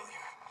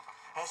failure.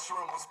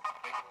 Escharum was...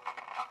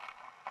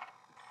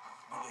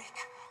 Malik,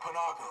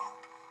 Panago,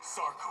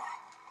 Sarkar.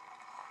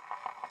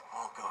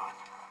 All gone.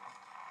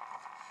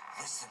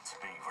 Listen to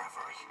me,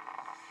 Reverie.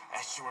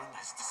 Escharum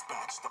has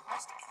dispatched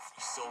almost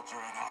every soldier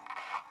and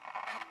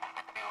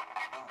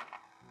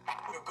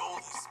Your goal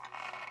is...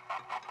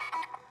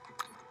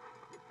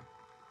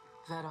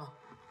 Vettel,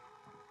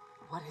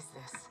 what is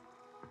this?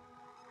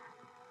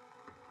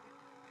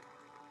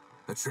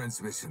 A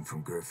transmission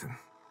from Griffin.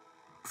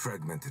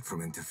 Fragmented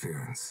from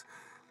interference.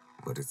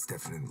 But it's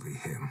definitely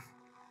him.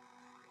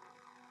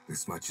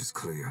 This much is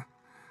clear.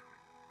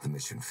 The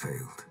mission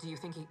failed. Do you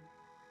think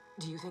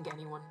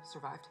anyone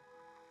survived?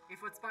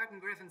 If what Spartan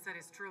Griffin said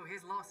is true,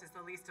 his loss is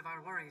the least of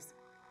our worries.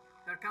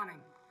 They're coming.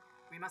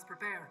 We must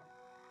prepare.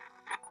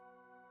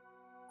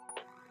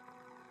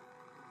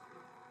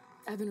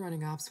 I've been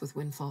running ops with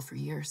Windfall for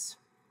years.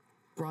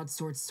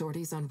 Broadsword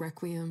sorties on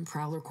Requiem,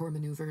 Prowler Corps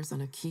maneuvers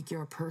on a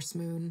Kikyar Purse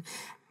Moon,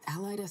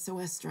 Allied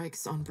SOS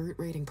strikes on brute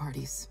raiding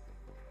parties.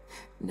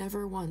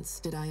 Never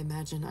once did I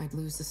imagine I'd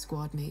lose a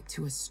squad mate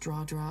to a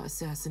straw draw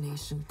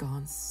assassination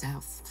gone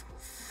south.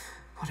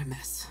 What a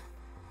mess.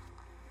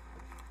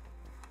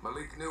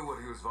 Malik knew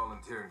what he was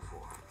volunteering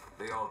for.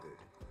 They all did.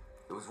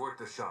 It was worth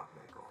the shot,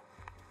 Mako.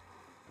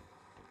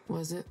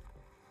 Was it?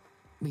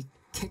 We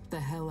kicked the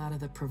hell out of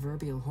the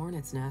proverbial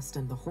hornet's nest,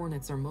 and the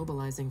hornets are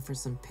mobilizing for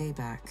some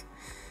payback.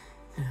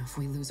 If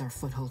we lose our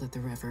foothold at the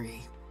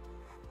Reverie,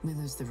 we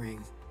lose the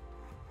ring.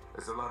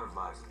 There's a lot of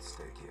lives at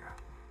stake here.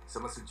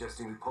 Someone's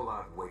suggesting we pull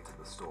out and wait till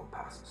the storm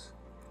passes.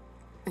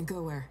 And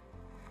go where?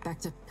 Back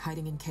to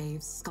hiding in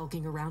caves,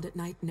 skulking around at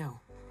night? No.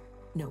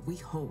 No, we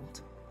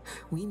hold.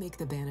 We make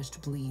the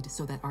Banished bleed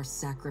so that our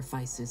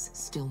sacrifices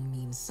still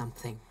mean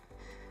something.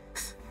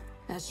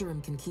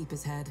 Escharum can keep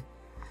his head.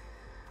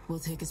 We'll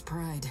take his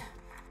pride.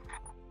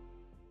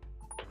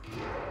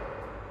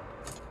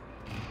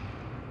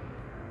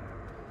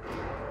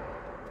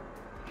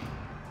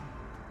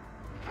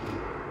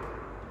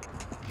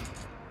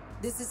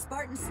 This is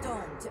Spartan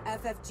Stone to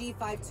FFG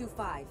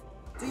 525.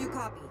 Do you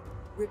copy?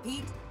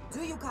 Repeat,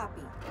 do you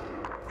copy?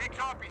 We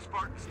copy,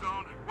 Spartan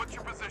Stone. What's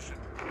your position?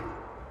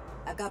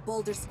 I've got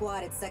Boulder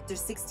Squad at Sector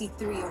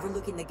 63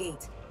 overlooking the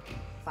gate.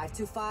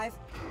 525,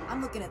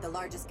 I'm looking at the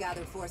largest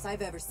gathered force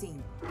I've ever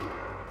seen.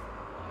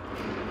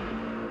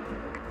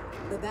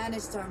 The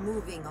Banished are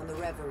moving on the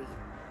Reverie.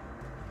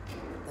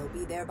 They'll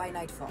be there by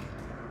nightfall.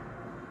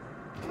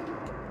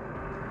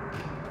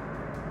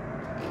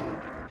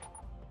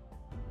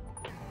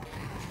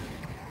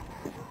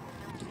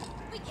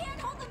 We can't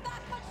hold them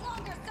back much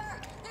longer,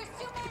 sir! There's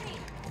too many!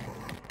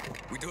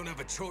 We don't have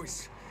a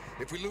choice.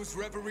 If we lose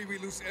Reverie, we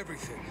lose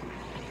everything.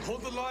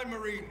 Hold the line,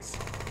 Marines!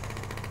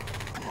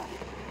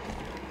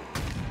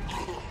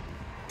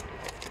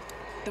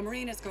 The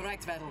Marine is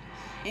correct, Vettel.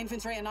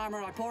 Infantry and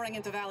armor are pouring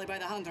into Valley by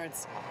the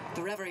hundreds.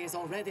 The Reverie is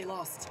already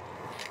lost.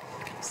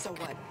 So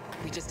what?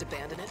 We just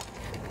abandon it?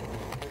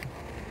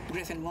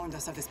 Griffin warned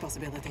us of this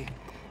possibility.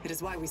 It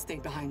is why we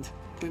stayed behind.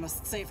 We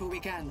must save who we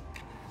can.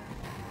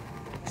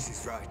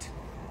 She's right.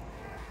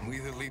 We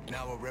either leap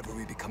now or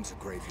Reverie becomes a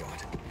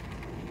graveyard.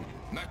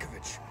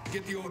 Makovich,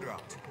 get the order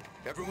out.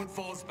 Everyone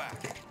falls back.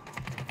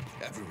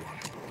 Everyone.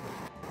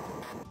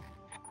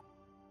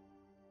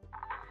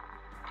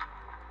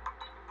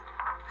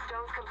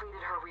 Stone's completed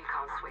her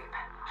recon sweep.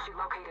 She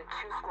located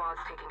 2 squads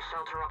taking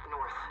shelter up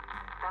north.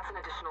 That's an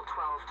additional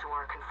 12 to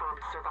our confirmed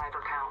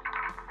survivor count.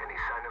 Any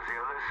sign of the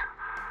others?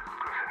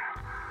 Griffin,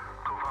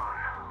 Govan,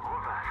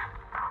 Horvath?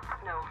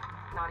 No,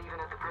 not even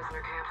at the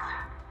prisoner camps.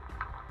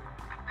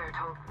 They're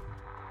told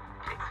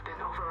it's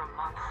been over a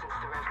month since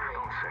the Reverie.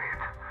 Don't say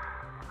it.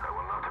 I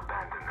will not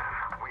abandon them.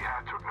 We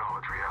have to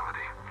acknowledge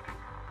reality.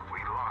 We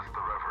lost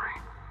the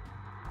Reverie.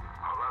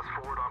 Our last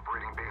forward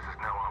operating base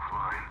is now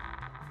offline.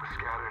 We're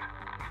scattered,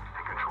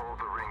 and control of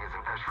the ring is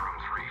in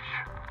Escherum's reach.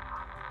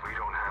 We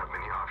don't have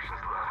many options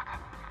left.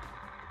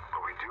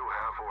 But we do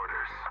have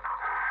orders.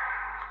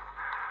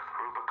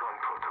 Rubicon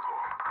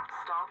Protocol.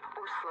 Stop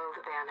or slow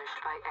the Banished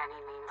by any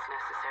means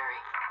necessary.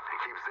 And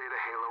keep Zeta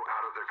Halo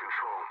out of their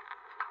control.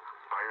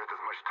 Buy Earth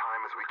as much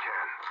time as we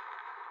can.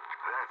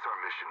 That's our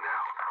mission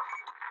now.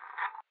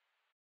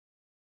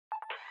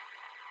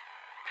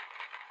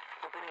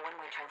 Open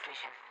one-way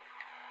transmission.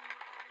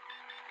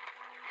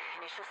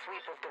 Initial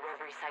sweep of the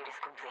Reverie site is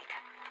complete.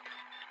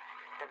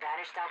 The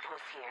Banished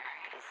outpost here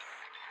is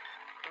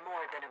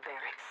more than a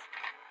barracks.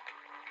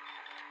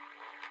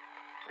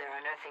 They're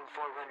unearthing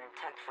Forerunner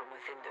tech from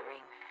within the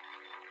ring,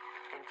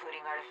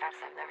 including artifacts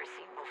I've never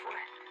seen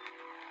before.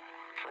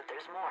 But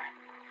there's more.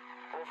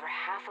 Over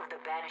half of the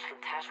Banished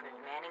detachment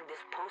manning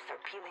this post are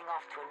peeling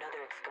off to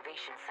another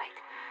excavation site,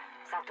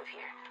 south of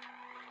here.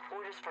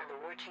 Orders from the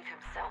War Chief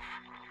himself.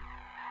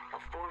 A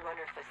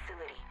Forerunner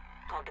facility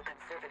called the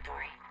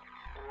Conservatory.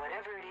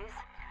 Whatever it is,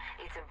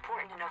 it's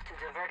important enough to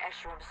divert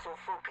Escherum's sole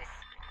focus.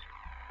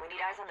 We need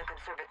eyes on the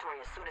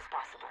Conservatory as soon as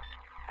possible.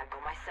 I'd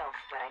go myself,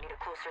 but I need a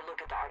closer look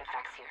at the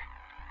artifacts here.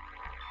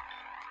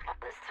 All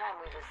this time,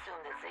 we've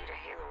assumed that Zeta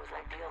Halo was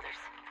like the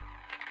others.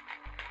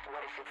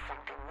 What if it's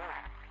something more?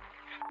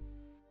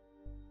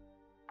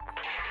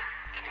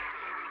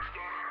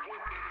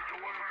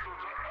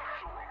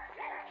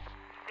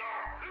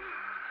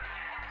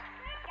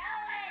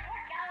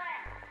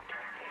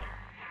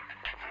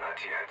 Not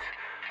yet.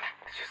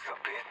 Just a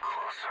bit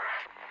closer.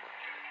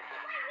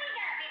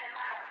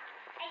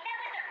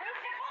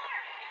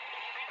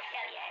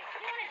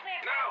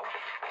 No!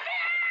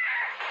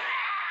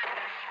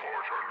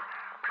 Spartan,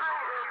 kill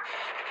him!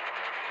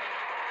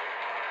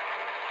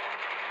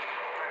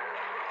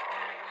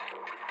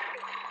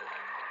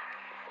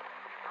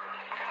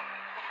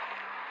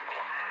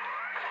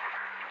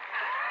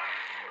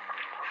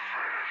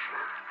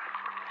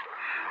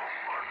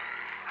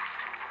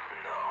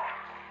 No,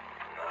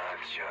 not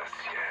just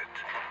yet.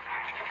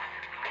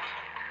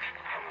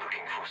 I'm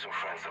looking for some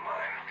friends of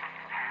mine.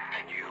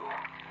 And you,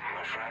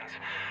 my friends,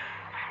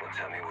 will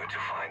tell me where to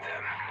find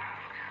them.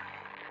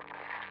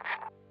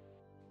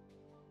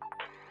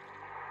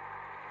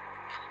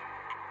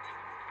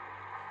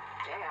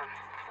 Damn,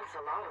 that's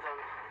a lot of them.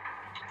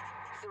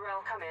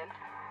 Sorrel, come in.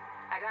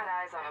 I got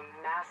eyes on a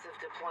massive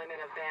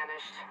deployment of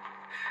Banished,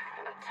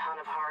 and a ton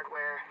of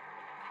hardware.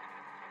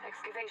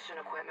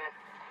 Excavation equipment.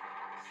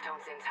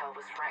 Stone's intel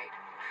was right.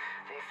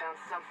 They found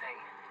something.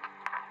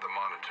 The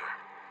monitor.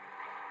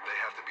 They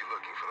have to be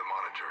looking for the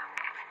monitor.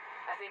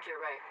 I think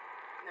you're right.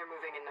 They're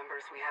moving in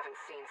numbers we haven't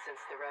seen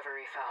since the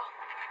Reverie fell.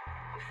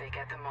 If they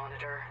get the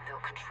monitor,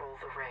 they'll control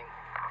the ring.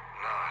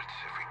 Not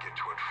if we get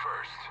to it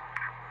first.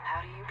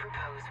 How do you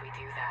propose we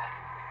do that?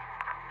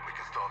 We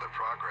can stall their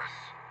progress,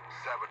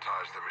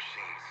 sabotage their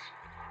machines,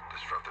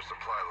 disrupt their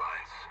supply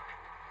lines.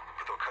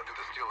 But they'll cut through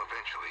the steel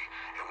eventually,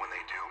 and when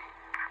they do...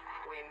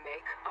 We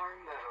make our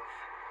move.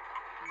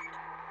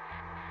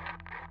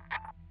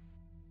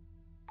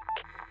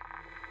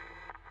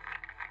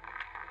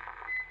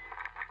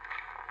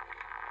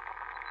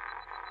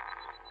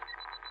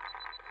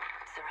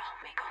 Sorrel,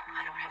 Mako,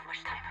 I don't have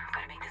much time.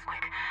 Gotta make this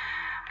quick.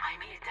 I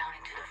made it down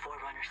into the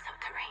Forerunner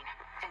subterrane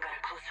and got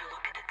a closer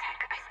look at the tech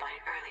I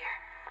spotted earlier.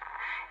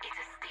 It's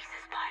a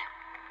stasis pod.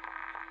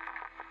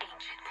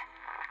 Ancient.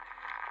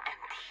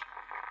 Empty.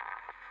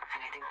 And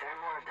I think there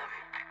are more of them.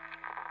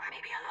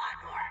 Maybe a lot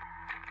more.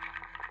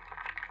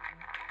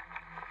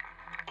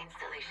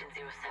 Installation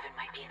 07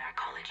 might be an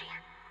archeology.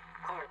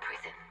 Or a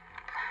prison.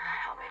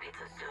 Hell, maybe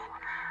it's a zoo.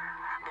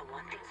 But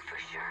one thing's for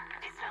sure,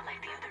 it's not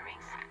like the other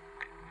rings.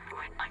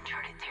 We're in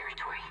uncharted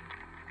territory.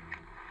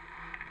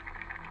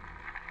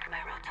 My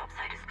road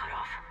topside is cut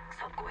off,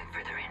 so I'm going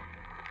further in.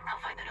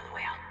 I'll find another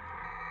way out.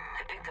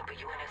 I picked up a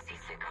UNSC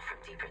signal from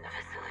deeper in the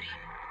facility.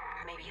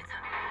 Maybe it's a...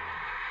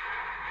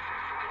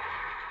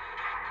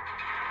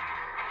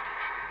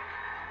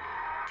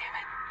 Damn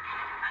it.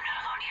 I'm not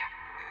alone here.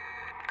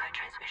 Got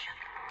transmission.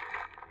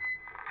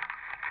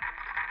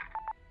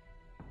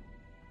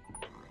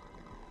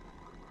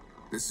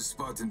 This is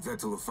Spartan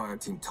Vettel of Fire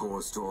Team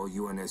Taurus to all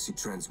UNSC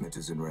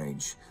transmitters in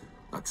range.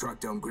 I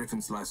tracked down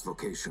Griffin's last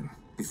location,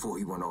 before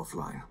he went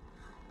offline.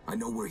 I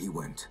know where he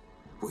went,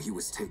 where he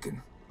was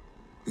taken.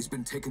 He's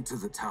been taken to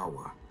the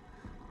tower,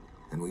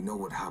 and we know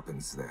what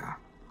happens there.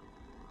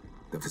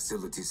 The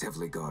facility's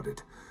heavily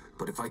guarded,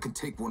 but if I can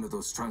take one of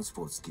those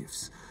transport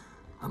skiffs,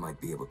 I might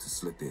be able to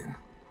slip in.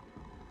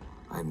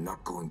 I'm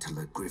not going to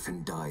let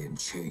Griffin die in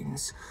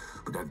chains,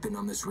 but I've been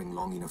on this ring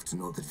long enough to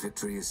know that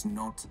victory is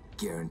not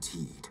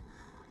guaranteed.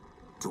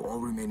 To all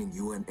remaining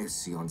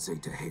UNSC on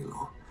Zeta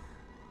Halo,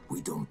 we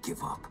don't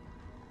give up.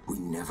 We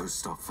never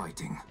stop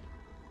fighting,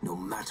 no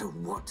matter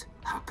what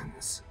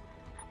happens.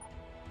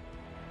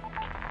 Your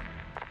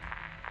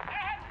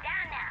head's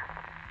down now.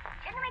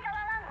 Shouldn't we go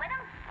along with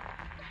him?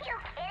 You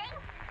kidding?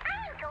 I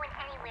ain't going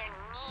anywhere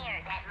near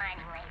that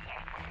mining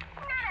laser.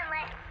 Not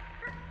unless...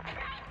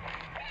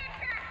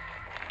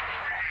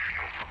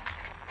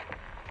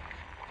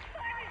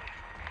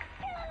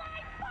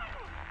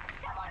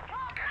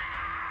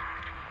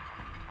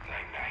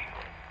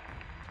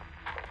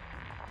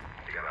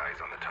 You got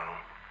eyes on the tunnel?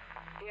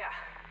 Yeah.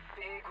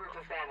 Big group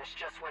of Banished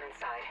just went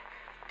inside.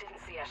 Didn't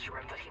see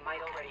Escharum, but he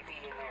might already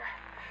be in there.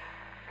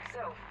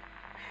 So,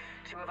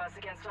 2 of us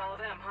against all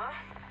of them, huh?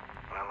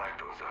 I like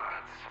those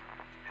odds.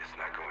 It's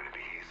not going to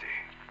be easy,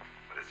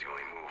 but it's the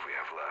only move we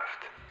have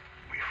left.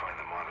 We find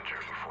the monitor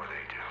before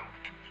they do.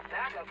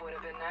 Backup would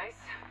have been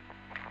nice.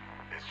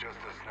 It's just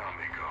us now,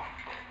 Miko.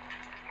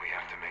 We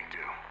have to make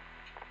do.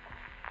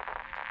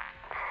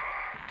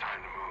 Time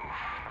to move.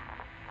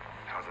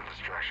 How's the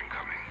distraction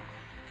coming?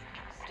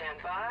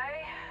 Stand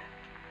by.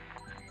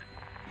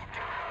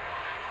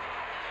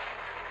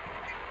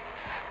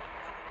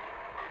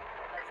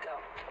 Let's go.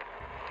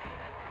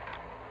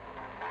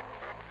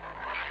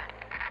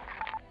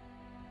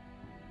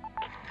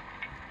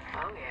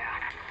 Oh yeah,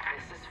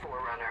 this is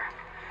Forerunner.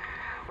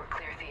 We're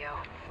clear, Theo.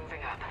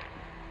 Moving up.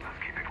 Let's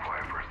keep it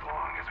quiet for as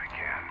long as we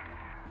can.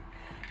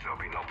 There'll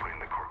be no putting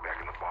the cork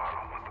back in the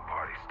bottle once the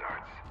party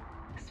starts.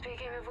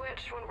 Speaking of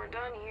which, when we're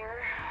done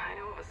here, I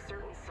know of a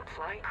certain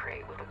supply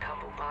crate with a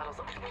couple bottles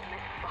of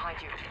movement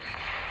behind you.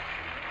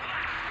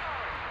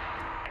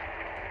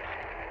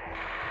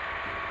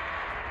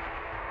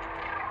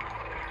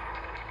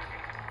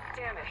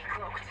 Damn it, he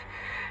cloaked.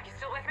 You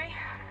still with me?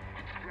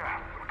 Yeah,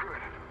 I'm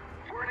good.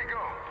 Where'd he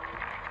go?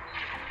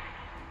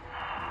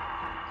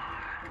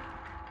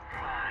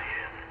 I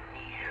am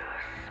near,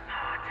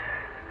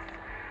 Spartans.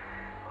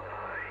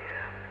 I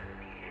am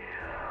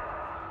near.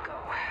 Go.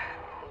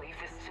 Leave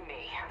this to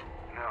me.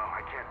 No,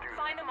 I can't do that.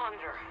 Find the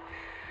monitor.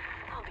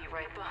 I'll be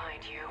right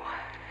behind you.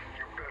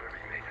 You better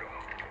be, Miko.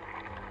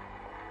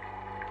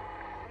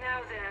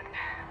 Now then,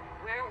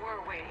 where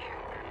were we?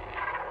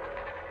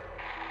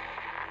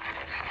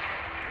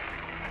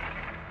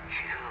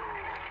 You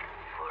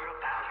were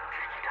about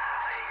to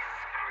die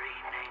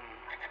screaming.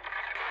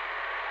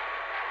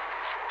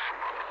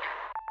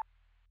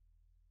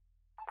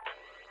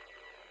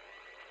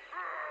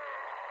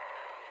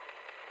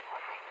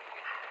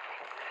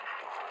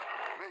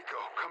 Miko,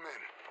 come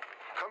in.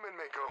 Come in,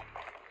 Miko.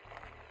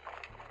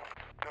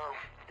 No,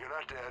 you're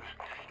not dead.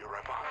 You're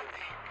right behind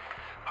me.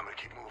 I'm gonna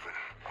keep moving.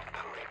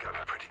 That'll link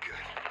up pretty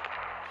good.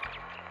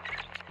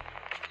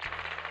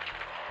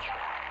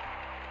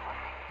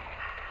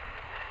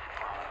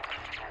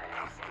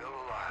 I'm still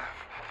alive,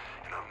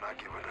 and I'm not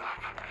giving up.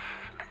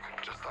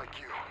 Just like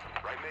you.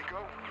 Right,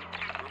 Mako?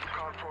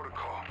 Rubicon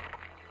Protocol.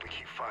 We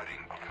keep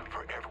fighting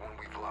for everyone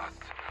we've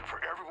lost,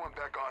 for everyone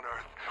back on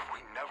Earth.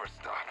 We never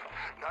stop.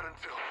 Not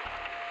until...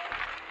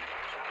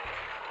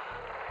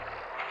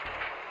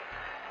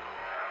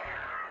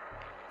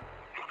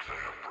 Look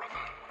there,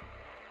 brother.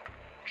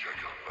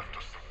 Jacob left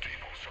us some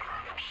depot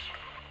scraps.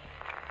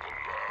 The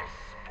last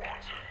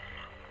Spartan.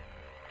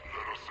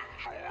 Let us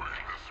enjoy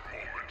this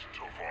moment,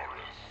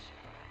 Tavares.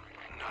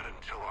 Not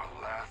until our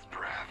last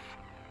breath.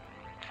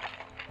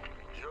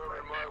 You're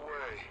in my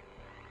way.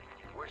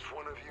 Which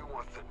one of you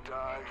wants to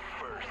die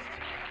first?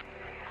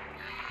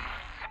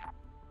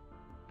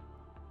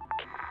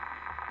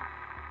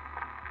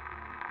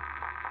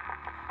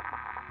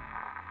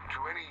 To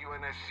any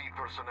UNSC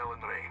personnel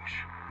in range,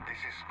 this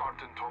is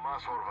Spartan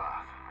Tomas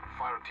Horvath,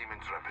 Fire Team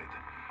Intrepid,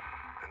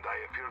 and I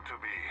appear to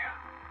be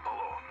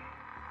alone.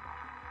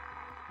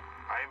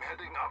 I am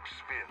heading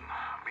upspin,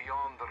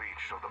 beyond the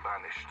reach of the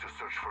Banished, to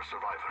search for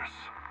survivors.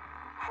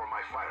 For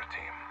my fire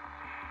team.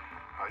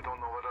 I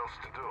don't know what else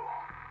to do.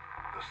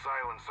 The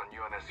silence on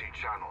UNSC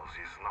channels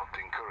is not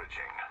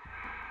encouraging.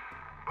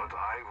 But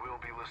I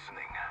will be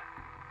listening,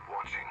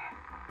 watching,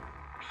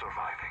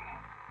 surviving.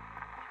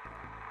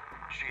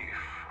 Chief,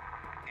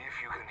 if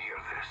you can hear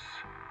this,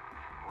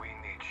 we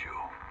need you,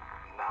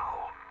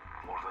 now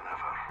more than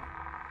ever.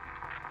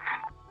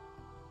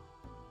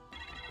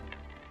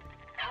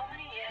 How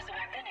many years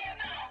have I been here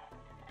now?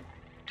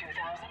 2,000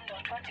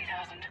 or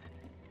 20,000?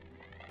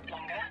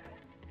 Longer?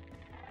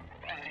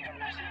 Does it even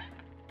matter?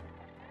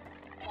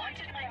 Why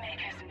did my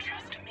makers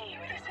entrust me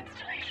with this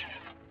installation?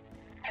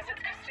 As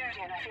its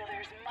custodian, I feel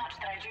there is much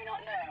that I do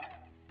not know,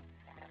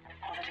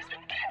 or that has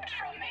been kept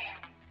from me.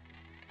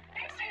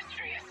 Its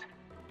history is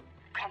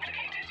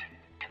complicated,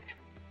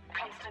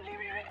 constantly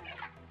rewritten.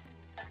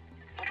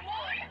 But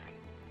why?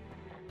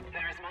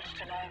 There is much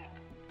to learn,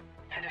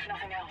 and if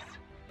nothing else,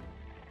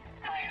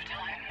 I have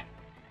time.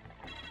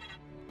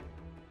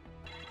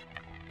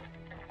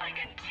 I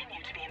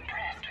continue to be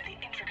impressed with the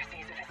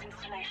intricacies of this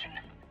installation.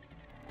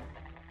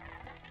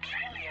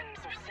 Trillions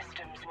of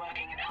systems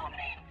working in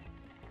harmony,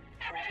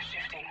 forever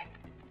shifting,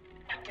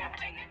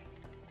 adapting,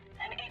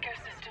 an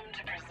ecosystem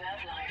to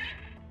preserve life,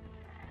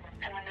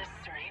 and when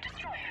necessary,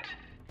 destroy it,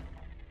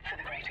 for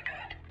the greater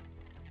good.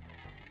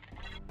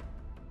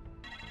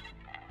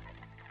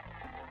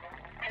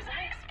 As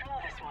I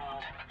explore this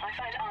world, I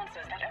find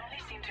answers that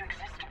only seem to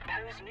exist to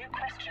pose new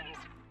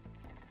questions.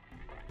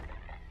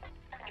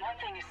 One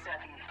thing is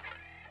certain.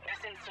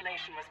 This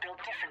installation was built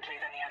differently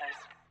than the others.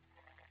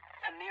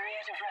 A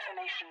myriad of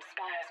Reformation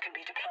spires can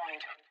be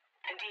deployed.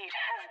 Indeed,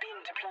 have been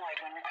deployed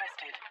when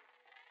requested.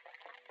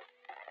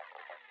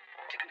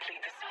 To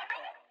complete the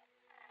circle.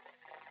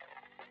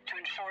 To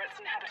ensure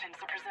its inhabitants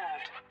are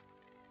preserved.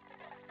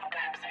 Or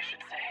perhaps I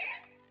should say,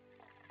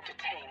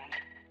 detained.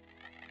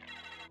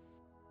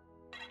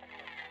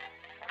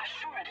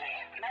 Assuredly,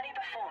 many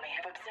before me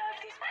have observed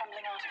these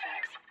crumbling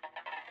artifacts,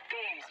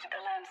 gazed at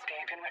the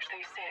landscape in which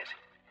they sit.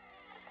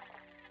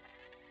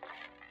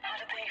 How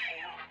did they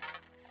feel?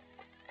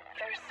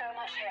 There is so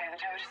much here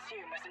that I would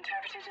assume was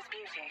interpreted as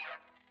beauty.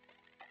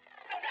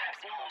 But perhaps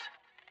not.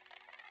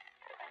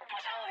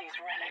 What are these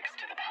relics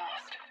to the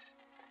past?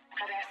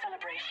 Are they a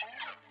celebration?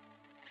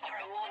 Or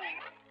a warning?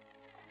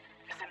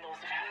 Symbols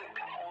of hope,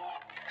 or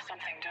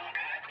something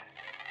darker?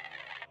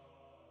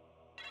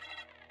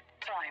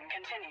 Time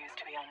continues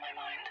to be on my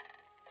mind.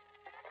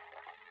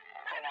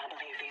 I now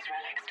believe these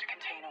relics to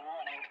contain a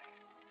warning.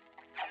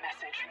 A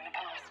message from the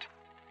past.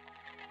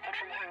 But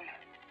from whom?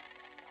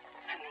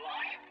 And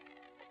why?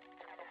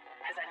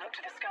 As I look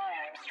to the sky,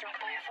 I am struck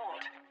by a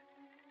thought.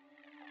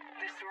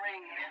 This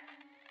ring,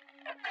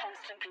 a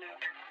constant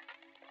loop.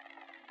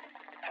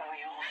 Are we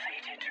all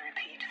fated to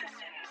repeat the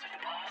sins of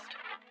the past?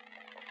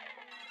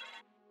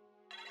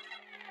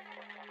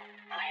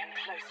 I am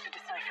close to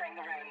deciphering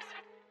the runes.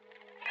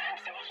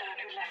 Perhaps I will learn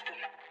who left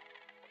them.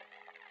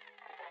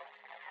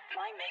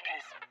 My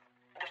makers,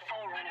 the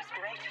Forerunner's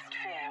greatest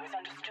fear was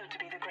understood to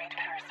be the great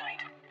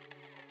parasite.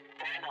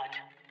 The Flood.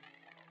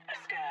 A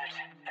scourge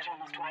that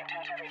almost wiped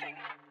out everything.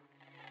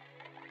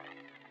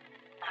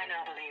 I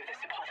now believe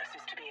this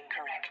hypothesis to be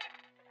incorrect.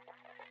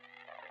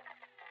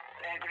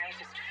 Their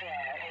greatest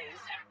fear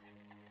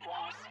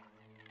was,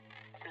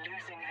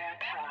 losing their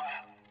power.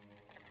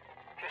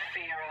 The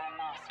fear of a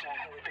master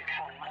who would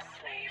become a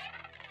slave.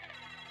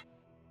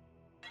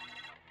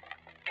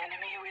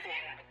 Enemy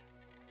within.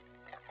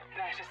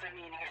 That is the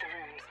meaning of the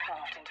runes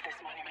carved into this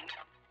monument.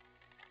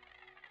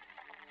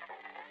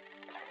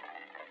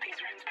 These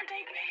runes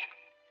predate me.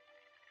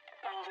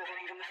 Older than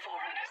even the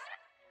Forerunners.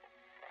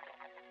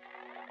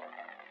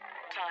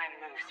 Time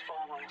moves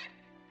forward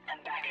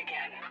and back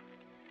again.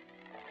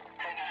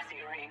 Then I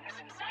see rings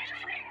inside of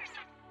rings.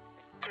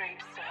 Great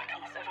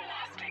circles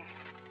everlasting.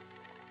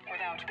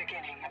 Without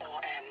beginning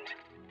or end.